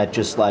valuation that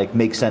just like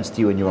makes sense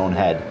to you in your own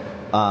head.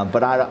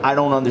 But I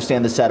don't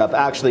understand the setup.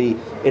 Actually,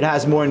 it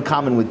has more in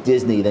common with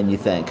Disney than you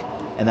think,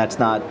 and that's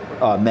not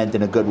meant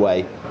in a good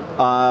way.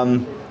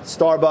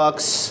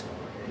 Starbucks,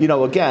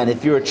 again,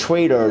 if you're a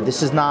trader,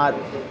 this is not.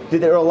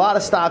 There are a lot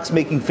of stocks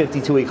making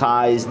 52-week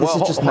highs. This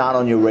is just not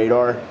on your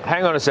radar.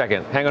 Hang on a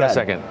second.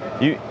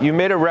 You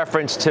made a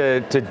reference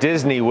to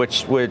Disney,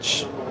 which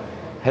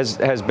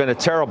has been a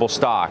terrible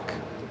stock.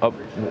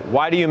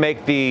 Why do you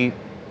make the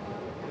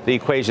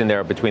equation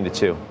there between the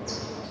two?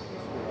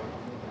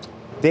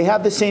 They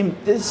have the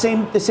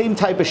same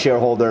type of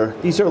shareholder.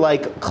 These are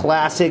like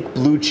classic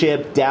blue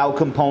chip, Dow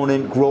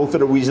component, growth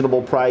at a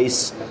reasonable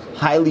price,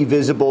 highly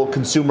visible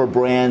consumer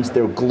brands.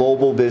 They're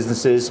global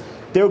businesses.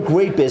 They're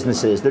great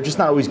businesses. They're just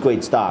not always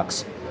great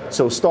stocks.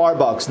 So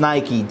Starbucks,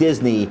 Nike,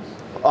 Disney.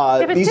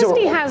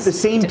 The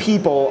same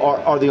people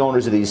are the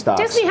owners of these stocks.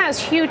 Disney has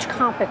huge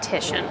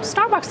competition.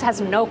 Starbucks has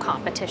no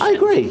competition. I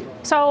agree.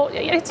 So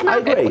it's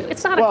not.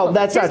 It's not. Well,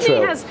 that's not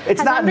true.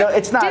 It's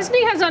not.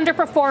 Disney has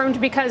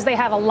underperformed because they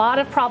have a lot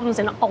of problems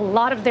in a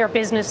lot of their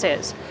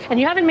businesses, and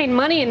you haven't made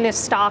money in this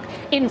stock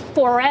in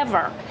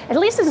forever. At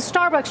least in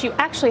Starbucks, you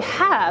actually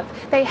have.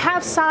 They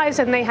have size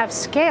and they have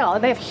scale.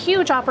 They have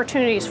huge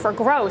opportunities for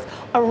growth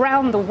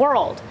around the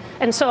world.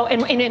 And so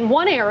in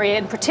one area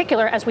in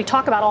particular, as we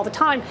talk about all the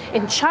time,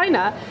 in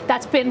China,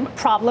 that's been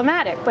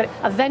problematic. But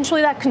eventually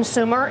that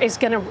consumer is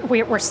going to,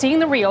 we're seeing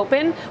the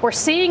reopen. We're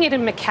seeing it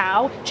in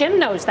Macau. Jim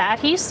knows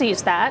that. He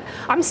sees that.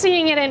 I'm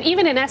seeing it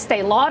even in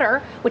Estee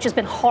Lauder, which has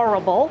been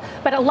horrible.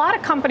 But a lot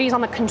of companies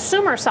on the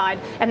consumer side,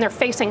 and they're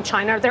facing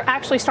China, they're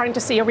actually starting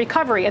to see a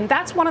recovery. And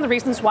that's one of the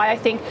reasons why I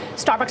think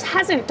Starbucks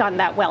hasn't done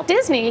that well.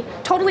 Disney,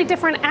 totally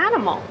different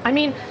animal. I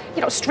mean,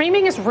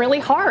 streaming is really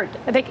hard.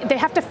 They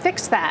have to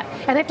fix that.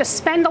 And they have to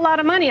spend a lot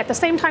of money. At the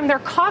same time, they're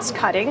cost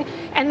cutting,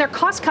 and they're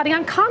cost cutting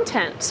on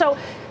content. So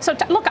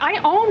look,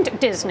 I owned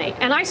Disney,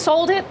 and I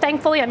sold it.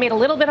 Thankfully, I made a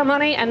little bit of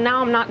money, and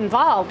now I'm not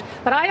involved.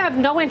 But I have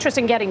no interest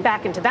in getting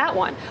back into that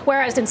one.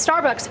 Whereas in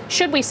Starbucks,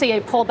 should we see a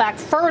pullback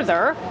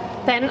further,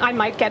 then I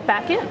might get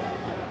back in.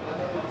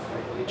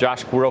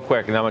 Josh, real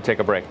quick, and then I'm going to take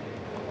a break.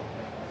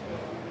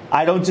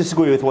 I don't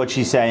disagree with what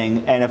she's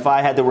saying, and if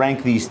I had to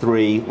rank these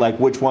three, like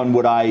which one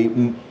would I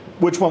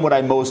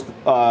most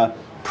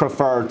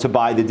prefer to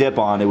buy the dip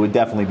on, it would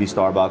definitely be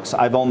Starbucks.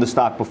 I've owned the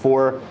stock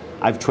before.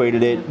 I've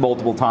traded it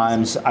multiple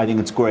times. I think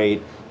it's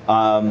great.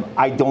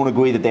 I don't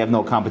agree that they have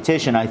no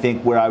competition. I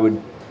think where I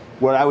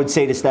would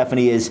say to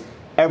Stephanie is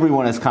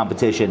everyone has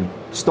competition.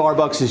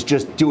 Starbucks is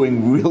just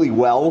doing really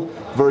well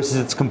versus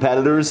its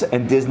competitors,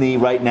 and Disney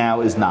right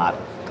now is not.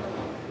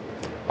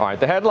 All right,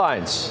 the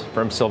headlines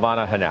from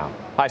Silvana Henao.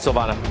 Hi,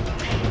 Silvana.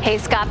 Hey,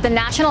 Scott, the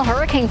National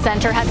Hurricane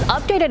Center has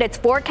updated its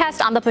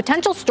forecast on the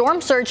potential storm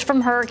surge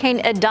from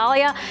Hurricane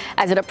Idalia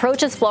as it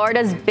approaches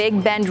Florida's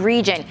Big Bend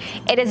region.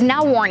 It is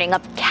now warning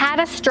of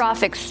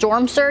catastrophic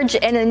storm surge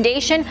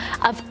inundation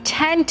of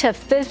 10 to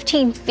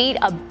 15 feet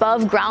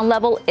above ground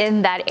level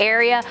in that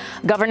area.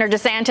 Governor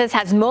DeSantis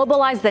has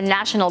mobilized the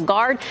National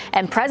Guard,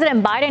 and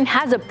President Biden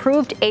has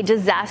approved a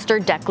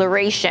disaster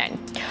declaration.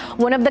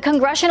 One of the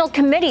congressional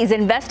committees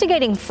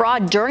investigating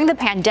fraud during the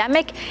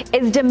pandemic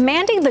is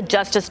demanding the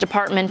Justice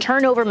Department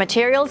turn over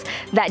materials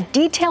that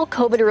detail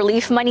COVID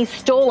relief money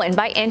stolen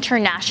by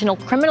international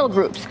criminal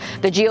groups.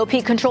 The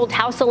GOP-controlled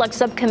House Select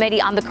Subcommittee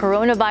on the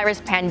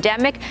coronavirus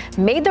pandemic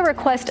made the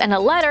request in a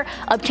letter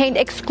obtained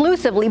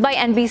exclusively by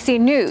NBC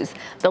News.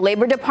 The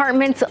Labor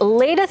Department's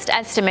latest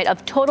estimate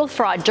of total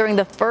fraud during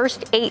the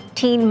first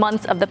 18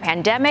 months of the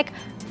pandemic,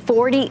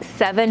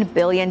 $47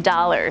 billion.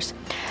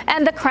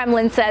 And the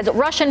Kremlin says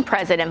Russian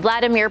President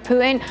Vladimir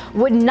Putin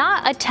would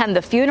not attend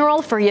the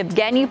funeral for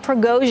Yevgeny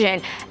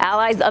Prigozhin.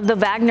 Allies of the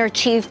Wagner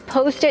chief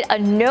posted a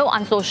note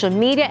on social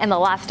media in the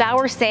last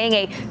hour saying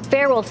a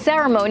farewell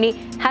ceremony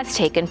has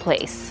taken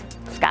place.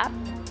 Scott?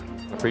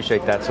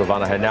 Appreciate that,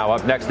 Silvana. And now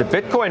up next, the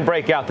Bitcoin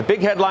breakout, the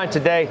big headline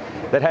today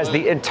that has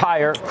the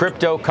entire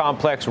crypto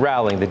complex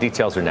rallying. The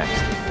details are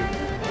next.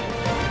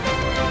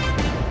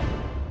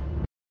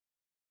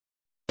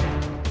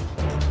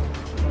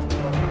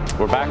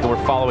 We're back and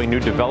we're following new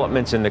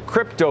developments in the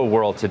crypto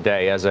world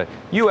today as a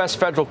U.S.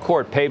 federal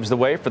court paves the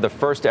way for the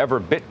first ever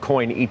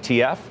Bitcoin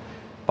ETF.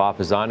 Bob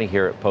Pisani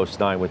here at Post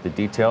 9 with the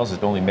details.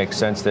 It only makes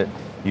sense that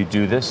you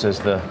do this as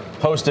the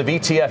host of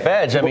ETF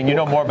Edge. I mean, you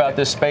know more about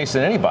this space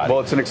than anybody.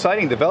 Well, it's an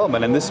exciting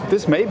development, and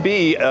this may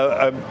be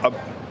a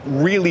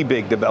really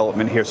big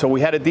development here. So we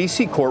had a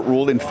D.C. court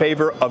ruled in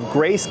favor of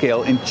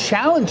Grayscale in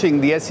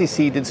challenging the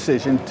SEC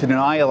decision to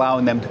deny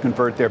allowing them to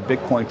convert their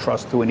Bitcoin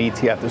trust to an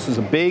ETF. This was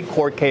a big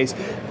court case.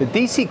 The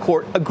D.C.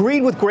 court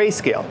agreed with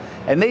Grayscale,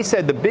 and they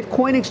said the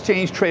Bitcoin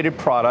exchange traded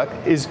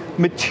product is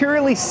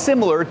materially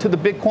similar to the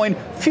Bitcoin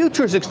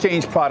futures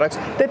exchange products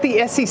that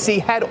the SEC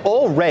had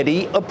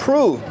already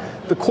approved.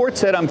 The court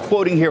said, I'm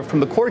quoting here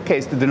from the court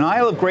case, the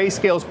denial of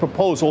Grayscale's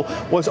proposal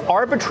was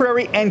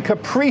arbitrary and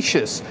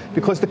capricious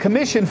because the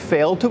commission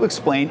failed to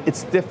explain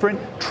its different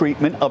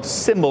treatment of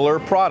similar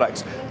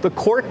products. The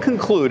court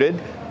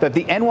concluded that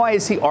the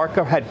NYSE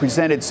Arca had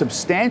presented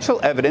substantial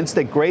evidence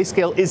that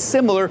Grayscale is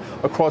similar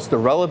across the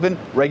relevant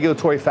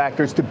regulatory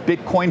factors to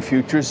Bitcoin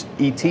futures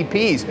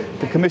ETPs.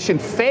 The commission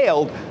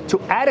failed to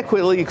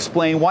adequately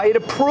explain why it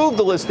approved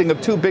the listing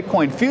of two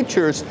Bitcoin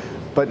futures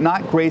but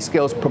not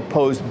Grayscale's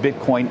proposed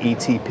Bitcoin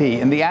ETP.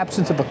 In the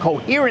absence of a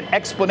coherent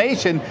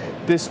explanation,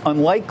 this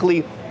unlike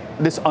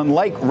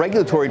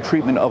regulatory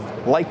treatment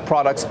of like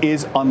products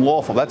is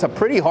unlawful. That's a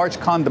pretty harsh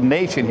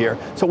condemnation here.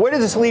 So where does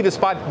this leave a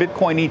spot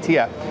Bitcoin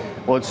ETF?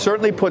 Well, it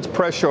certainly puts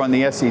pressure on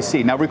the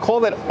SEC. Now, recall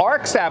that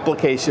ARC's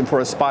application for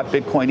a spot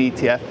Bitcoin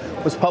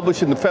ETF was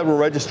published in the Federal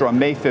Register on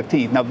May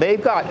 15th. Now,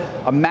 they've got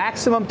a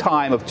maximum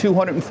time of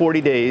 240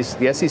 days,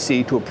 the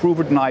SEC, to approve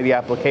or deny the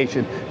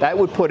application. That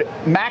would put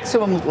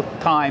maximum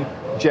time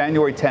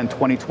January 10,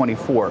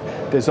 2024.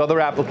 There's other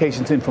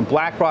applications in from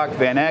BlackRock,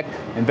 Van Eck,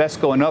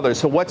 Invesco, and others.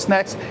 So what's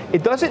next?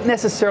 It doesn't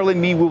necessarily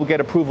mean we will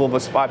get approval of a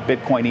spot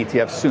Bitcoin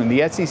ETF soon.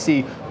 The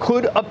SEC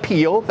could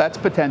appeal. That's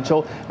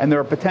potential. And there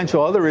are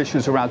potential other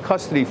issues around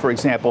custody, for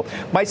example.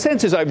 My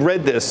sense is I've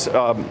read this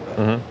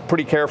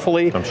pretty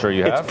carefully. I'm sure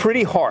you have. It's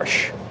pretty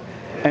harsh.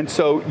 And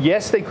so,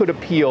 yes, they could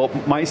appeal.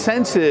 My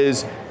sense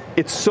is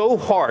it's so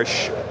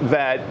harsh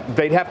that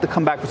they'd have to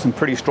come back with some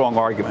pretty strong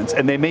arguments,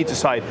 and they may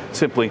decide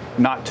simply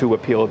not to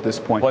appeal at this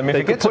point. Well, I mean,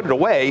 they could put it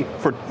away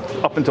for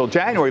up until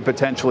January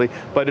potentially,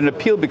 but an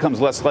appeal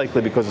becomes less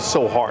likely because it's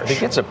so harsh. If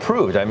it gets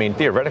approved, I mean,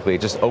 theoretically, it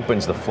just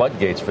opens the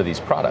floodgates for these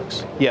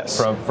products. Yes.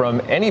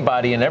 From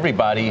anybody and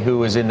everybody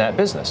who is in that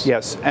business.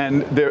 Yes,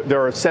 and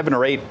there are 7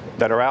 or 8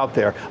 that are out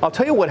there. I'll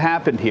tell you what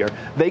happened here.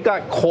 They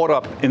got caught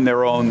up in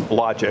their own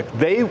logic.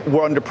 They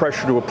were under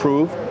pressure to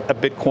approve a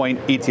Bitcoin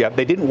ETF.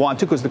 They didn't want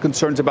to because the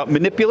concerns about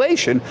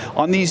manipulation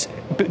on these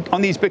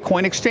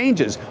Bitcoin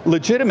exchanges,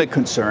 legitimate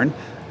concern.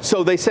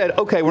 So they said,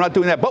 okay, we're not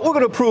doing that, but we're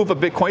going to approve a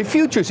Bitcoin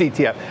futures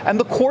ETF. And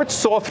the court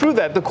saw through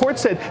that. The court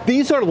said,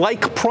 these are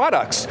like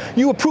products.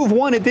 You approve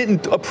one and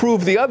didn't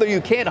approve the other.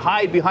 You can't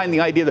hide behind the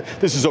idea that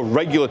this is a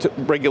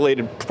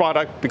regulated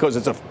product because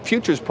it's a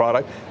futures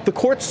product. The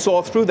court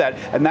saw through that,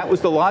 and that was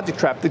the logic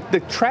trap. The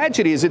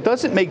tragedy is it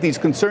doesn't make these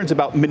concerns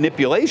about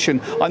manipulation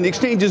on the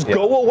exchanges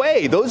go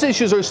away. Those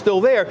issues are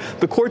still there.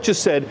 The court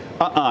just said,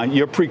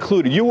 you're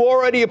precluded. You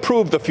already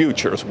approved the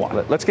futures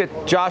one. Let's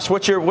get Josh.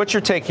 What's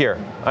your take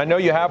here? I know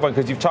you have one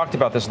because you've talked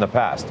about this in the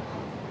past.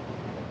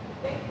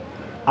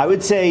 I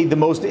would say the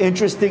most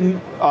interesting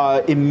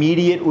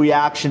immediate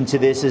reaction to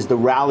this is the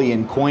rally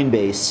in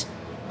Coinbase.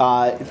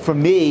 For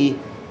me,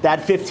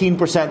 that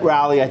 15%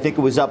 rally, I think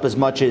it was up as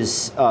much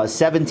as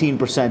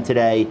 17%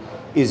 today,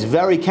 is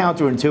very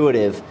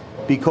counterintuitive,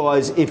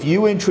 because if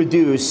you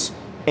introduce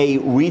a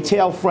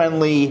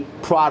retail-friendly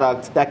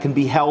product that can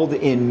be held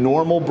in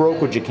normal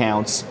brokerage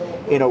accounts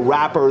in a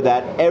wrapper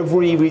that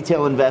every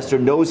retail investor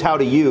knows how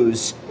to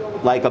use,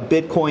 like a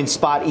Bitcoin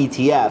spot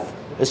ETF,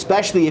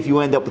 especially if you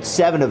end up with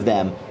 7 of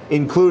them,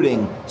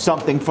 including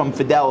something from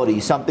Fidelity,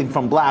 something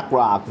from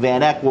BlackRock,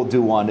 Van Eck will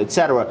do one,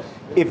 etc.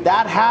 If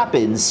that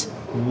happens,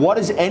 what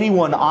does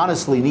anyone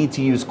honestly need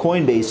to use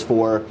Coinbase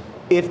for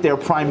if they're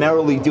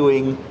primarily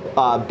doing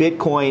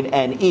Bitcoin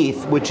and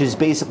ETH, which is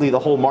basically the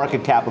whole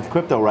market cap of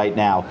crypto right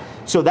now?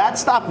 So that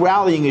stock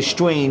rallying is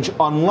strange,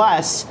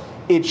 unless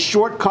it's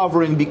short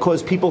covering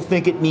because people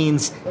think it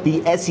means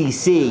the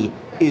SEC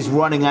is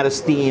running out of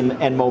steam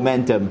and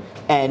momentum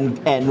and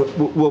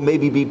will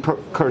maybe be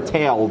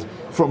curtailed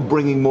from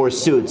bringing more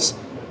suits.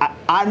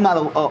 I'm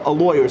not a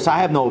lawyer, so I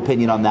have no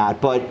opinion on that,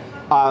 but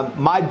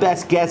my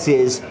best guess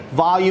is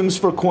volumes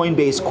for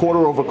Coinbase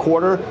quarter over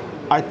quarter,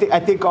 I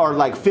think are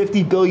like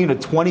 50 billion to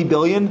 20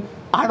 billion.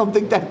 I don't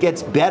think that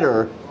gets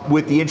better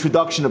with the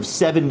introduction of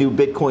 7 new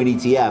Bitcoin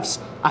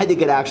ETFs. I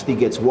think it actually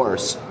gets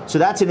worse. So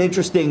that's an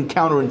interesting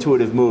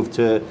counterintuitive move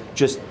to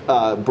just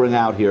bring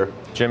out here.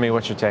 Jimmy,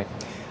 what's your take?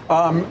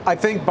 I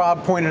think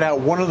Bob pointed out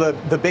one of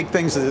the big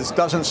things that this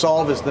doesn't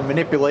solve is the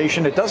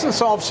manipulation. It doesn't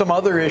solve some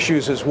other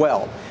issues as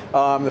well.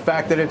 The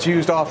fact that it's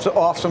used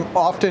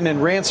often in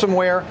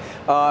ransomware.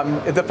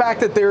 The fact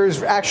that there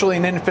is actually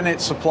an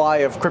infinite supply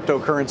of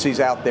cryptocurrencies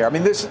out there. I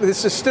mean, this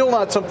is still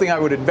not something I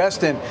would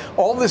invest in.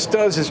 All this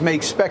does is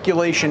make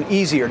speculation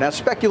easier. Now,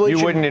 speculation.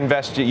 You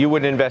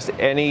wouldn't invest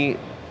any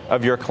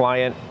of your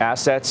client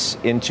assets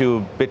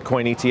into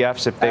Bitcoin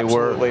ETFs if they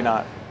were? Absolutely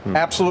not.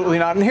 Absolutely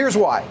not. And here's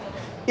why.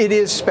 It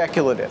is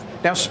speculative.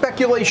 Now,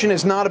 speculation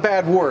is not a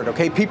bad word,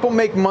 okay? People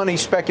make money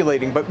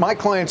speculating, but my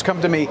clients come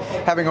to me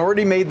having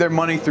already made their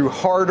money through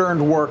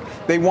hard-earned work.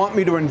 They want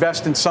me to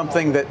invest in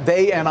something that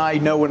they and I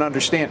know and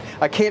understand.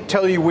 I can't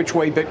tell you which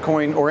way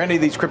Bitcoin or any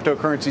of these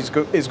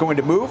cryptocurrencies is going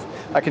to move.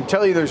 I can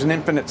tell you there's an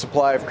infinite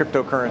supply of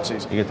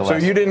cryptocurrencies. So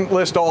you didn't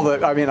list all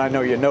the, I mean, I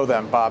know you know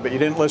them, Bob, but you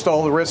didn't list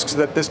all the risks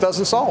that this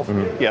doesn't solve.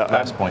 Mm-hmm. Yeah,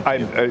 last point.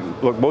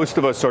 Look, most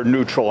of us are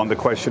neutral on the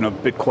question of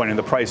Bitcoin and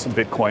the price of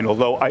Bitcoin,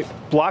 although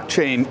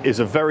blockchain is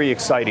a very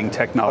exciting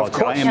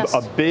technology. I am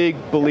a big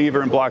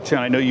believer in blockchain.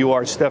 I know you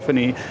are,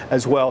 Stephanie,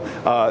 as well.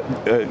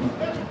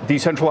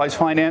 Decentralized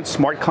finance,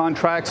 smart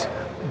contracts,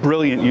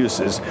 brilliant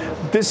uses.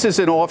 This is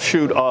an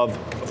offshoot of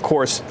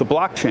course, the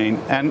blockchain.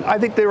 And I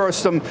think there are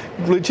some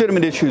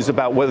legitimate issues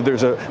about whether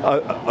there's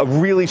a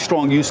really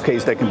strong use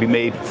case that can be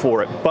made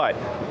for it. But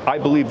I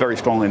believe very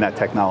strongly in that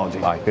technology.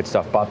 All right, good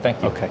stuff, Bob.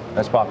 Thank you. Okay,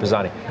 that's Bob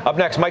Pisani. Up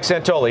next, Mike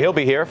Santoli. He'll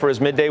be here for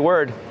his midday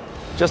word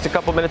just a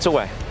couple minutes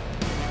away.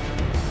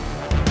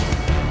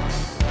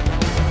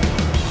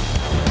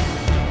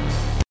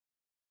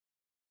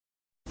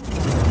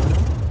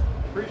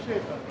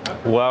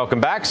 Welcome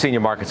back. Senior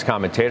markets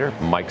commentator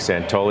Mike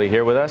Santoli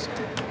here with us.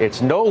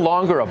 It's no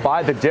longer a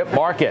buy the dip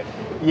market.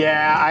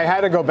 Yeah, I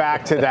had to go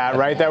back to that,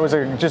 right? That was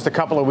just a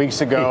couple of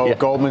weeks ago. Yeah.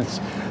 Goldman's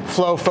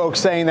Flow folks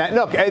saying that.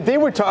 Look, they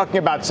were talking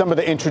about some of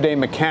the intraday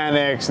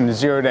mechanics and the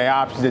zero-day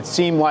options. It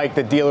seemed like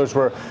the dealers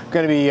were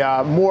going to be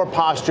more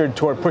postured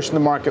toward pushing the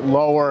market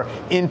lower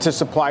into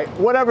supply.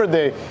 Whatever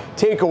the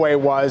takeaway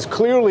was,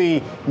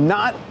 clearly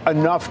not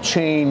enough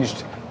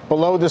changed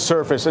below the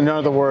surface. In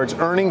other words,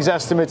 earnings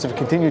estimates have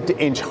continued to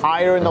inch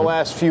higher in the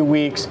last few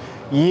weeks.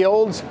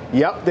 Yields,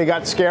 yep, they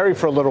got scary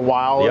for a little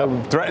while.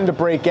 Yep. Threatened to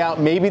break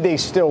out. Maybe they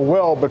still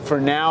will, but for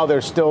now,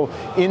 they're still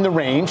in the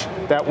range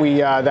that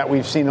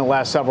we've seen in the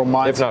last several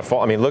months. If not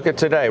fall, I mean, look at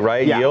today,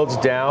 right? Yeah. Yields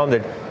down. The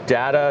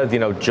data,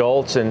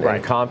 jolts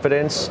and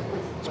confidence.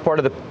 It's part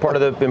of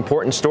the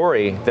important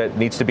story that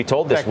needs to be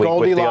told this week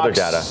with the other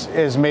data.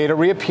 Has made a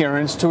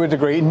reappearance to a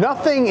degree.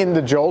 Nothing in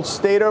the jolts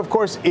data, of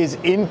course, is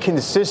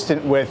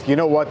inconsistent with,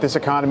 this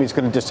economy is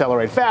going to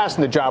decelerate fast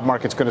and the job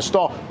market's going to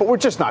stall, but we're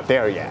just not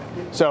there yet.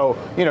 So,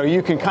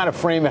 you can kind of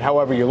frame it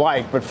however you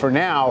like, but for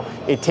now,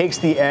 it takes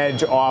the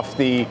edge off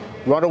the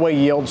runaway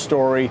yield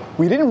story.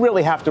 We didn't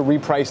really have to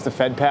reprice the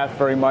Fed path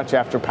very much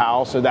after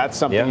Powell, so that's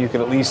something you could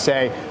at least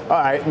say, all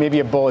right, maybe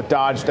a bullet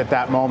dodged at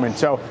that moment.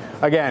 So,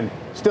 again,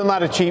 still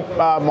not a cheap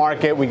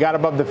market. We got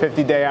above the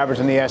 50-day average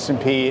in the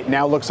S&P. It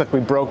now looks like we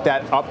broke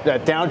that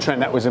downtrend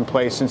that was in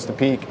place since the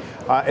peak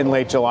in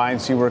late July,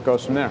 and see where it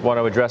goes from there. Want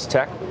to address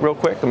tech real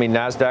quick? I mean,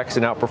 NASDAQ's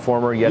an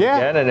outperformer yet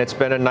again, and it's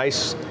been a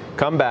nice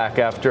comeback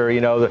after,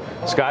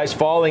 the sky's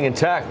falling in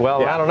tech.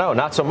 Well, I don't know,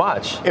 not so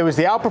much. It was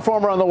the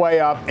outperformer on the way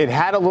up. It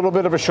had a little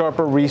bit of a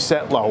sharper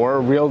reset lower, a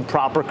real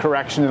proper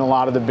correction in a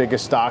lot of the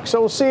biggest stocks. So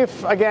we'll see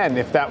if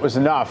that was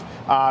enough.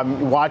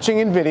 Watching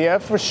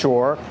NVIDIA for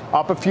sure,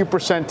 up a few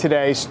percent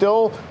today.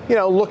 Still,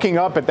 looking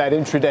up at that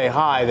intraday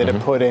high that it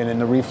put in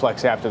the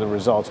reflex after the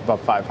results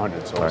above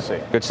 500. So we'll see.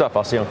 Good stuff.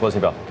 I'll see you on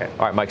closing bell. Okay.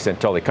 All right, Mike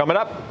Santoli. Coming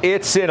up,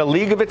 it's in a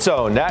league of its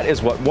own. That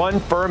is what one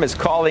firm is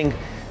calling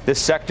this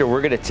sector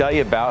we're going to tell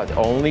you about, the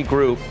only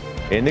group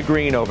in the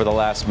green over the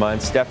last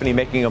month. Stephanie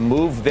making a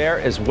move there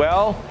as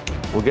well.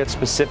 We'll get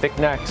specific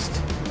next.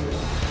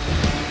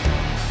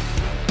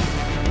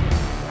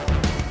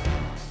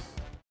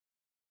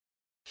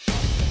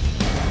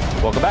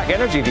 Welcome back.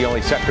 Energy, the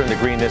only sector in the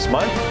green this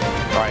month.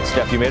 All right,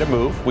 Steph, you made a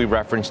move. We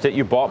referenced it.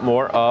 You bought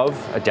more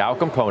of a Dow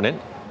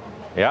component.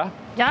 Yeah?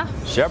 Yeah.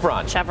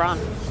 Chevron.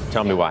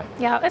 Tell me why.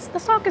 Yeah, the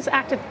stock has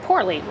acted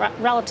poorly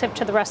relative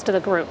to the rest of the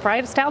group,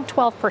 right? It's down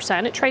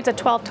 12%. It trades at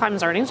 12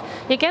 times earnings.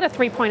 You get a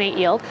 3.8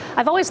 yield.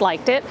 I've always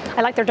liked it.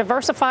 I like their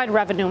diversified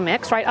revenue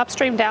mix, right?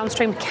 Upstream,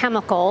 downstream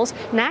chemicals.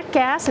 Nat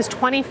gas is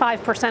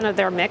 25% of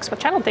their mix,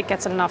 which I don't think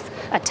gets enough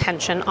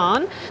attention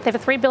on. They have a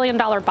 $3 billion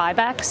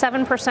buyback,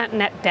 7%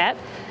 net debt.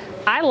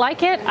 I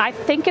like it. I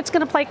think it's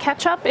going to play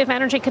catch up if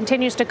energy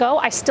continues to go.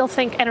 I still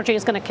think energy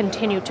is going to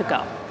continue to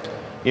go.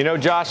 You know,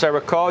 Josh, I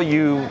recall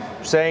you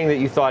saying that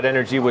you thought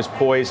energy was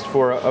poised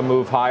for a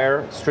move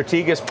higher.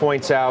 Strategas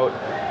points out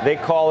they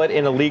call it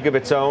in a league of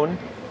its own.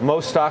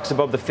 Most stocks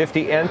above the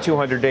 50 and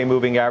 200-day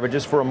moving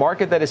averages. For a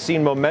market that has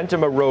seen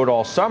momentum erode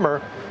all summer,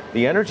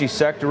 the energy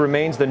sector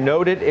remains the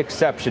noted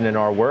exception in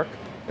our work,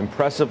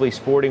 impressively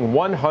sporting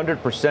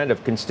 100%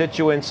 of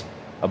constituents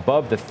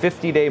above the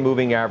 50-day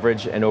moving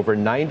average and over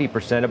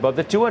 90% above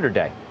the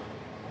 200-day.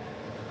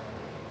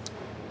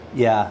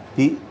 Yeah,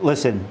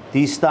 listen,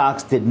 these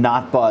stocks did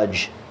not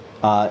budge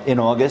in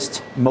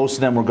August. Most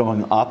of them were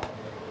going up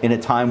in a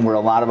time where a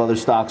lot of other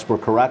stocks were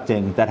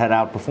correcting that had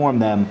outperformed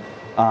them.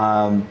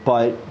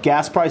 But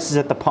gas prices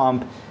at the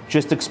pump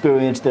just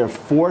experienced their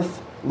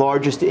fourth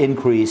largest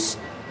increase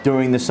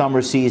during the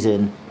summer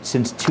season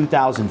since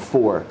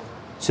 2004.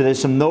 So there's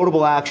some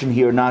notable action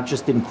here, not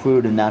just in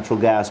crude and natural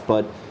gas,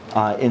 but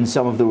in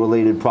some of the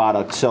related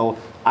products. So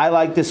I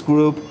like this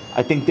group.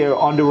 I think they're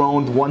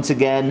under-owned once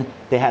again.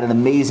 They had an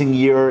amazing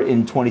year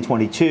in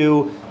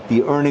 2022.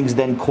 The earnings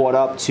then caught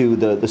up to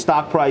the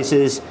stock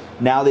prices.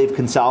 Now they've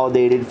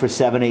consolidated for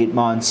 7-8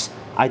 months.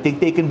 I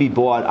think they can be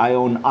bought. I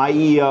own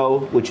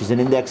IEO, which is an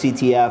index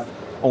ETF,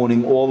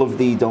 owning all of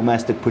the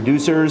domestic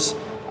producers.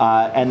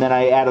 And then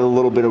I added a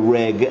little bit of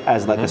RIG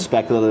as like a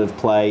speculative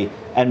play,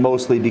 and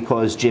mostly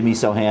because Jimmy's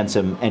so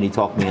handsome and he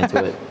talked me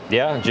into it.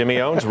 Yeah,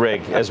 Jimmy owns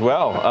RIG as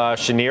well.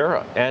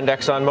 Cheniere and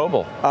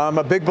ExxonMobil. I'm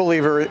a big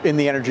believer in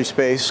the energy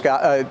space.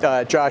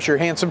 Scott, Josh, you're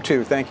handsome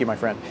too. Thank you, my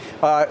friend.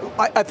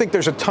 I think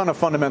there's a ton of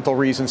fundamental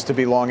reasons to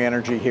be long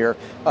energy here.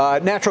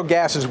 Natural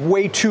gas is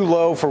way too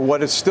low for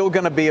what is still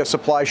going to be a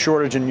supply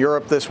shortage in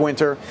Europe this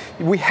winter.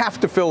 We have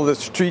to fill the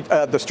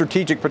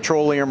strategic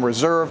petroleum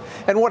reserve.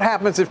 And what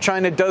happens if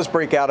China does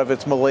break out of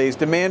its malaise?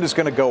 Demand is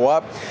going to go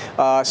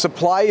up.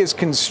 Supply is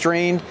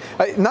constrained,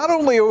 not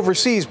only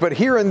overseas, but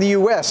here in the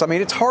U.S. I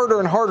mean, it's harder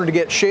and harder to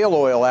get shale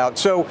oil out.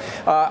 So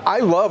I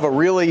love a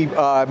really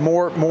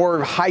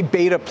more high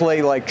beta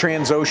play like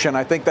Transocean.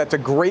 I think that's a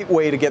great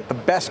way to get the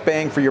best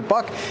bang for your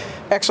buck.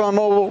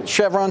 ExxonMobil,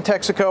 Chevron,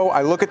 Texaco,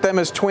 I look at them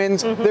as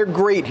twins. They're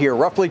great here.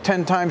 Roughly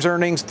 10 times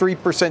earnings,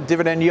 3%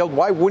 dividend yield.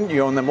 Why wouldn't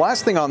you own them?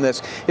 Last thing on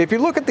this, if you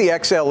look at the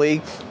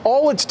XLE,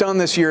 all it's done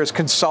this year is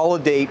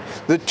consolidate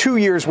the 2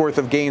 years worth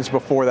of gains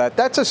before that.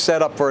 That's a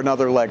setup for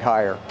another leg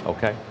higher.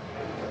 Okay.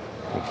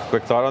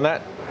 Quick thought on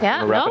that?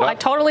 Yeah, no, I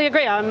totally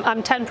agree.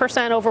 I'm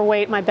 10%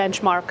 overweight my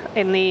benchmark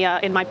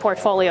in my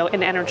portfolio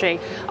in energy.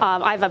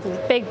 I have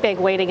a big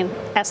weighting in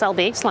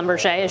SLB,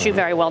 Schlumberger, as you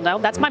very well know.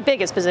 That's my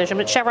biggest position,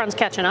 but Chevron's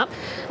catching up.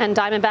 And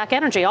Diamondback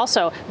Energy,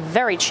 also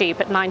very cheap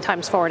at 9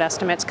 times forward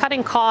estimates,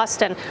 cutting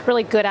cost and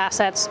really good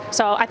assets.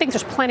 So I think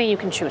there's plenty you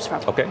can choose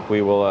from. Okay,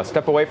 we will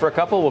step away for a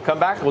couple. We'll come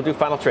back. We'll do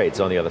final trades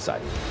on the other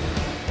side.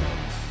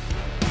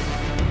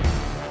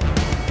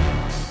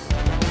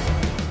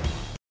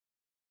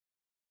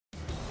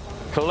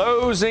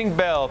 Closing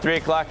bell, 3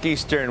 o'clock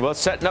Eastern. Well, it's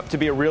setting up to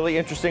be a really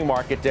interesting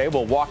market day.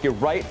 We'll walk you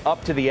right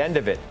up to the end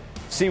of it.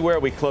 See where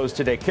we close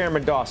today.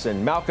 Cameron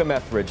Dawson, Malcolm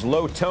Etheridge,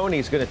 Lo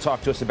Tony's going to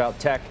talk to us about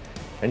tech,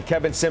 and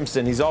Kevin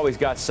Simpson. He's always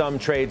got some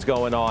trades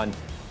going on.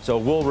 So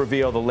we'll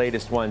reveal the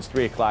latest ones,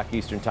 3 o'clock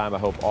Eastern time. I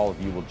hope all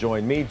of you will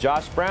join me.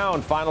 Josh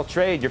Brown, final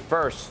trade, your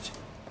first.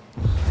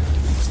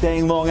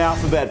 Staying long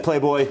alphabet,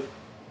 Playboy.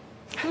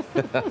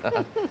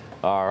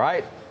 All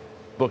right.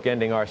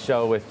 Bookending our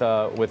show with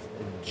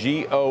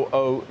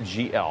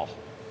GOOGL,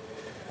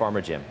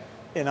 Farmer Jim.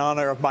 In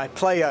honor of my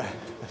playa,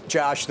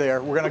 Josh,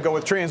 there, we're going to go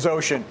with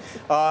Transocean.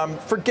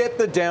 Forget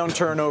the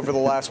downturn over the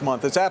last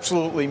month. It's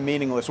absolutely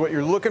meaningless. What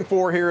you're looking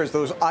for here is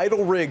those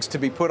idle rigs to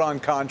be put on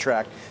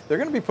contract. They're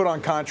going to be put on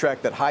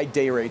contract at high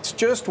day rates.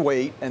 Just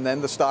wait, and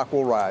then the stock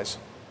will rise.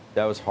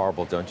 That was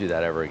horrible. Don't do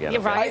that ever again.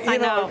 You're right. I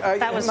know.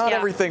 That was not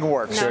everything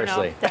works.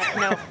 Seriously.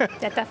 No,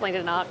 that definitely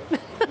did not.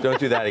 Don't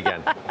do that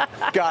again.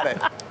 Got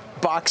it.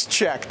 Box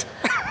checked.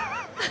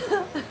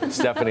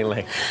 Stephanie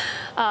Link.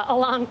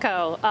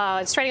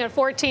 Elanco, it's trading at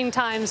 14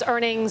 times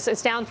earnings.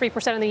 It's down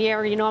 3% in the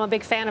year. You know I'm a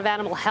big fan of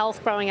animal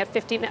health, growing at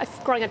 10%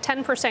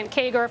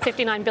 CAGR,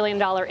 $59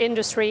 billion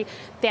industry.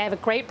 They have a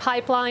great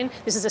pipeline.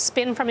 This is a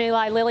spin from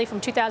Eli Lilly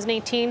from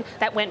 2018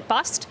 that went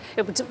bust.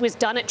 It was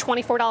done at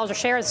 $24 a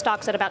share. The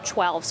stock's at about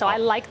 12. So I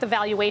like the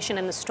valuation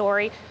and the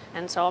story,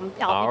 and so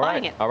I'll be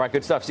buying it. All right,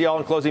 good stuff. See y'all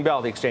in closing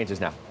bell. The exchange is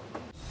now.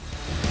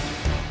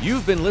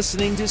 You've been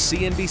listening to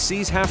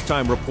CNBC's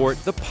Halftime Report,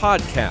 the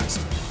podcast.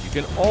 You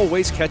can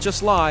always catch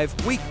us live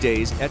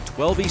weekdays at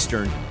 12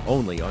 Eastern,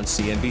 only on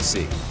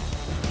CNBC.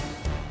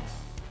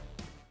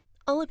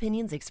 All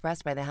opinions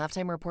expressed by the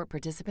Halftime Report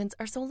participants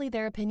are solely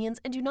their opinions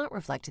and do not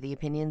reflect the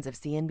opinions of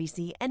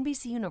CNBC,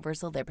 NBC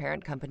Universal, their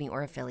parent company,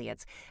 or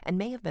affiliates, and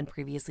may have been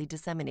previously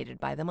disseminated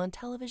by them on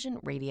television,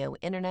 radio,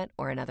 internet,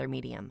 or another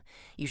medium.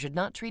 You should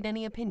not treat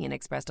any opinion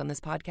expressed on this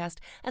podcast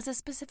as a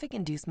specific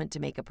inducement to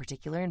make a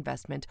particular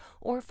investment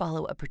or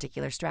follow a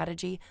particular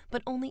strategy,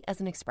 but only as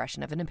an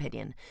expression of an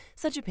opinion.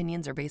 Such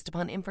opinions are based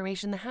upon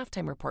information the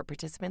Halftime Report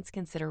participants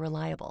consider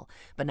reliable,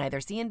 but neither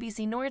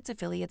CNBC nor its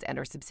affiliates and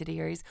or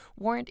subsidiaries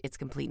warrant its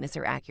completeness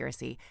or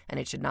accuracy, and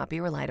it should not be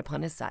relied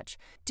upon as such.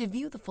 To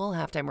view the full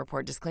Halftime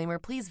Report disclaimer,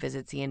 please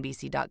visit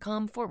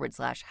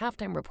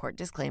cnbc.com/Halftime Report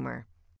disclaimer.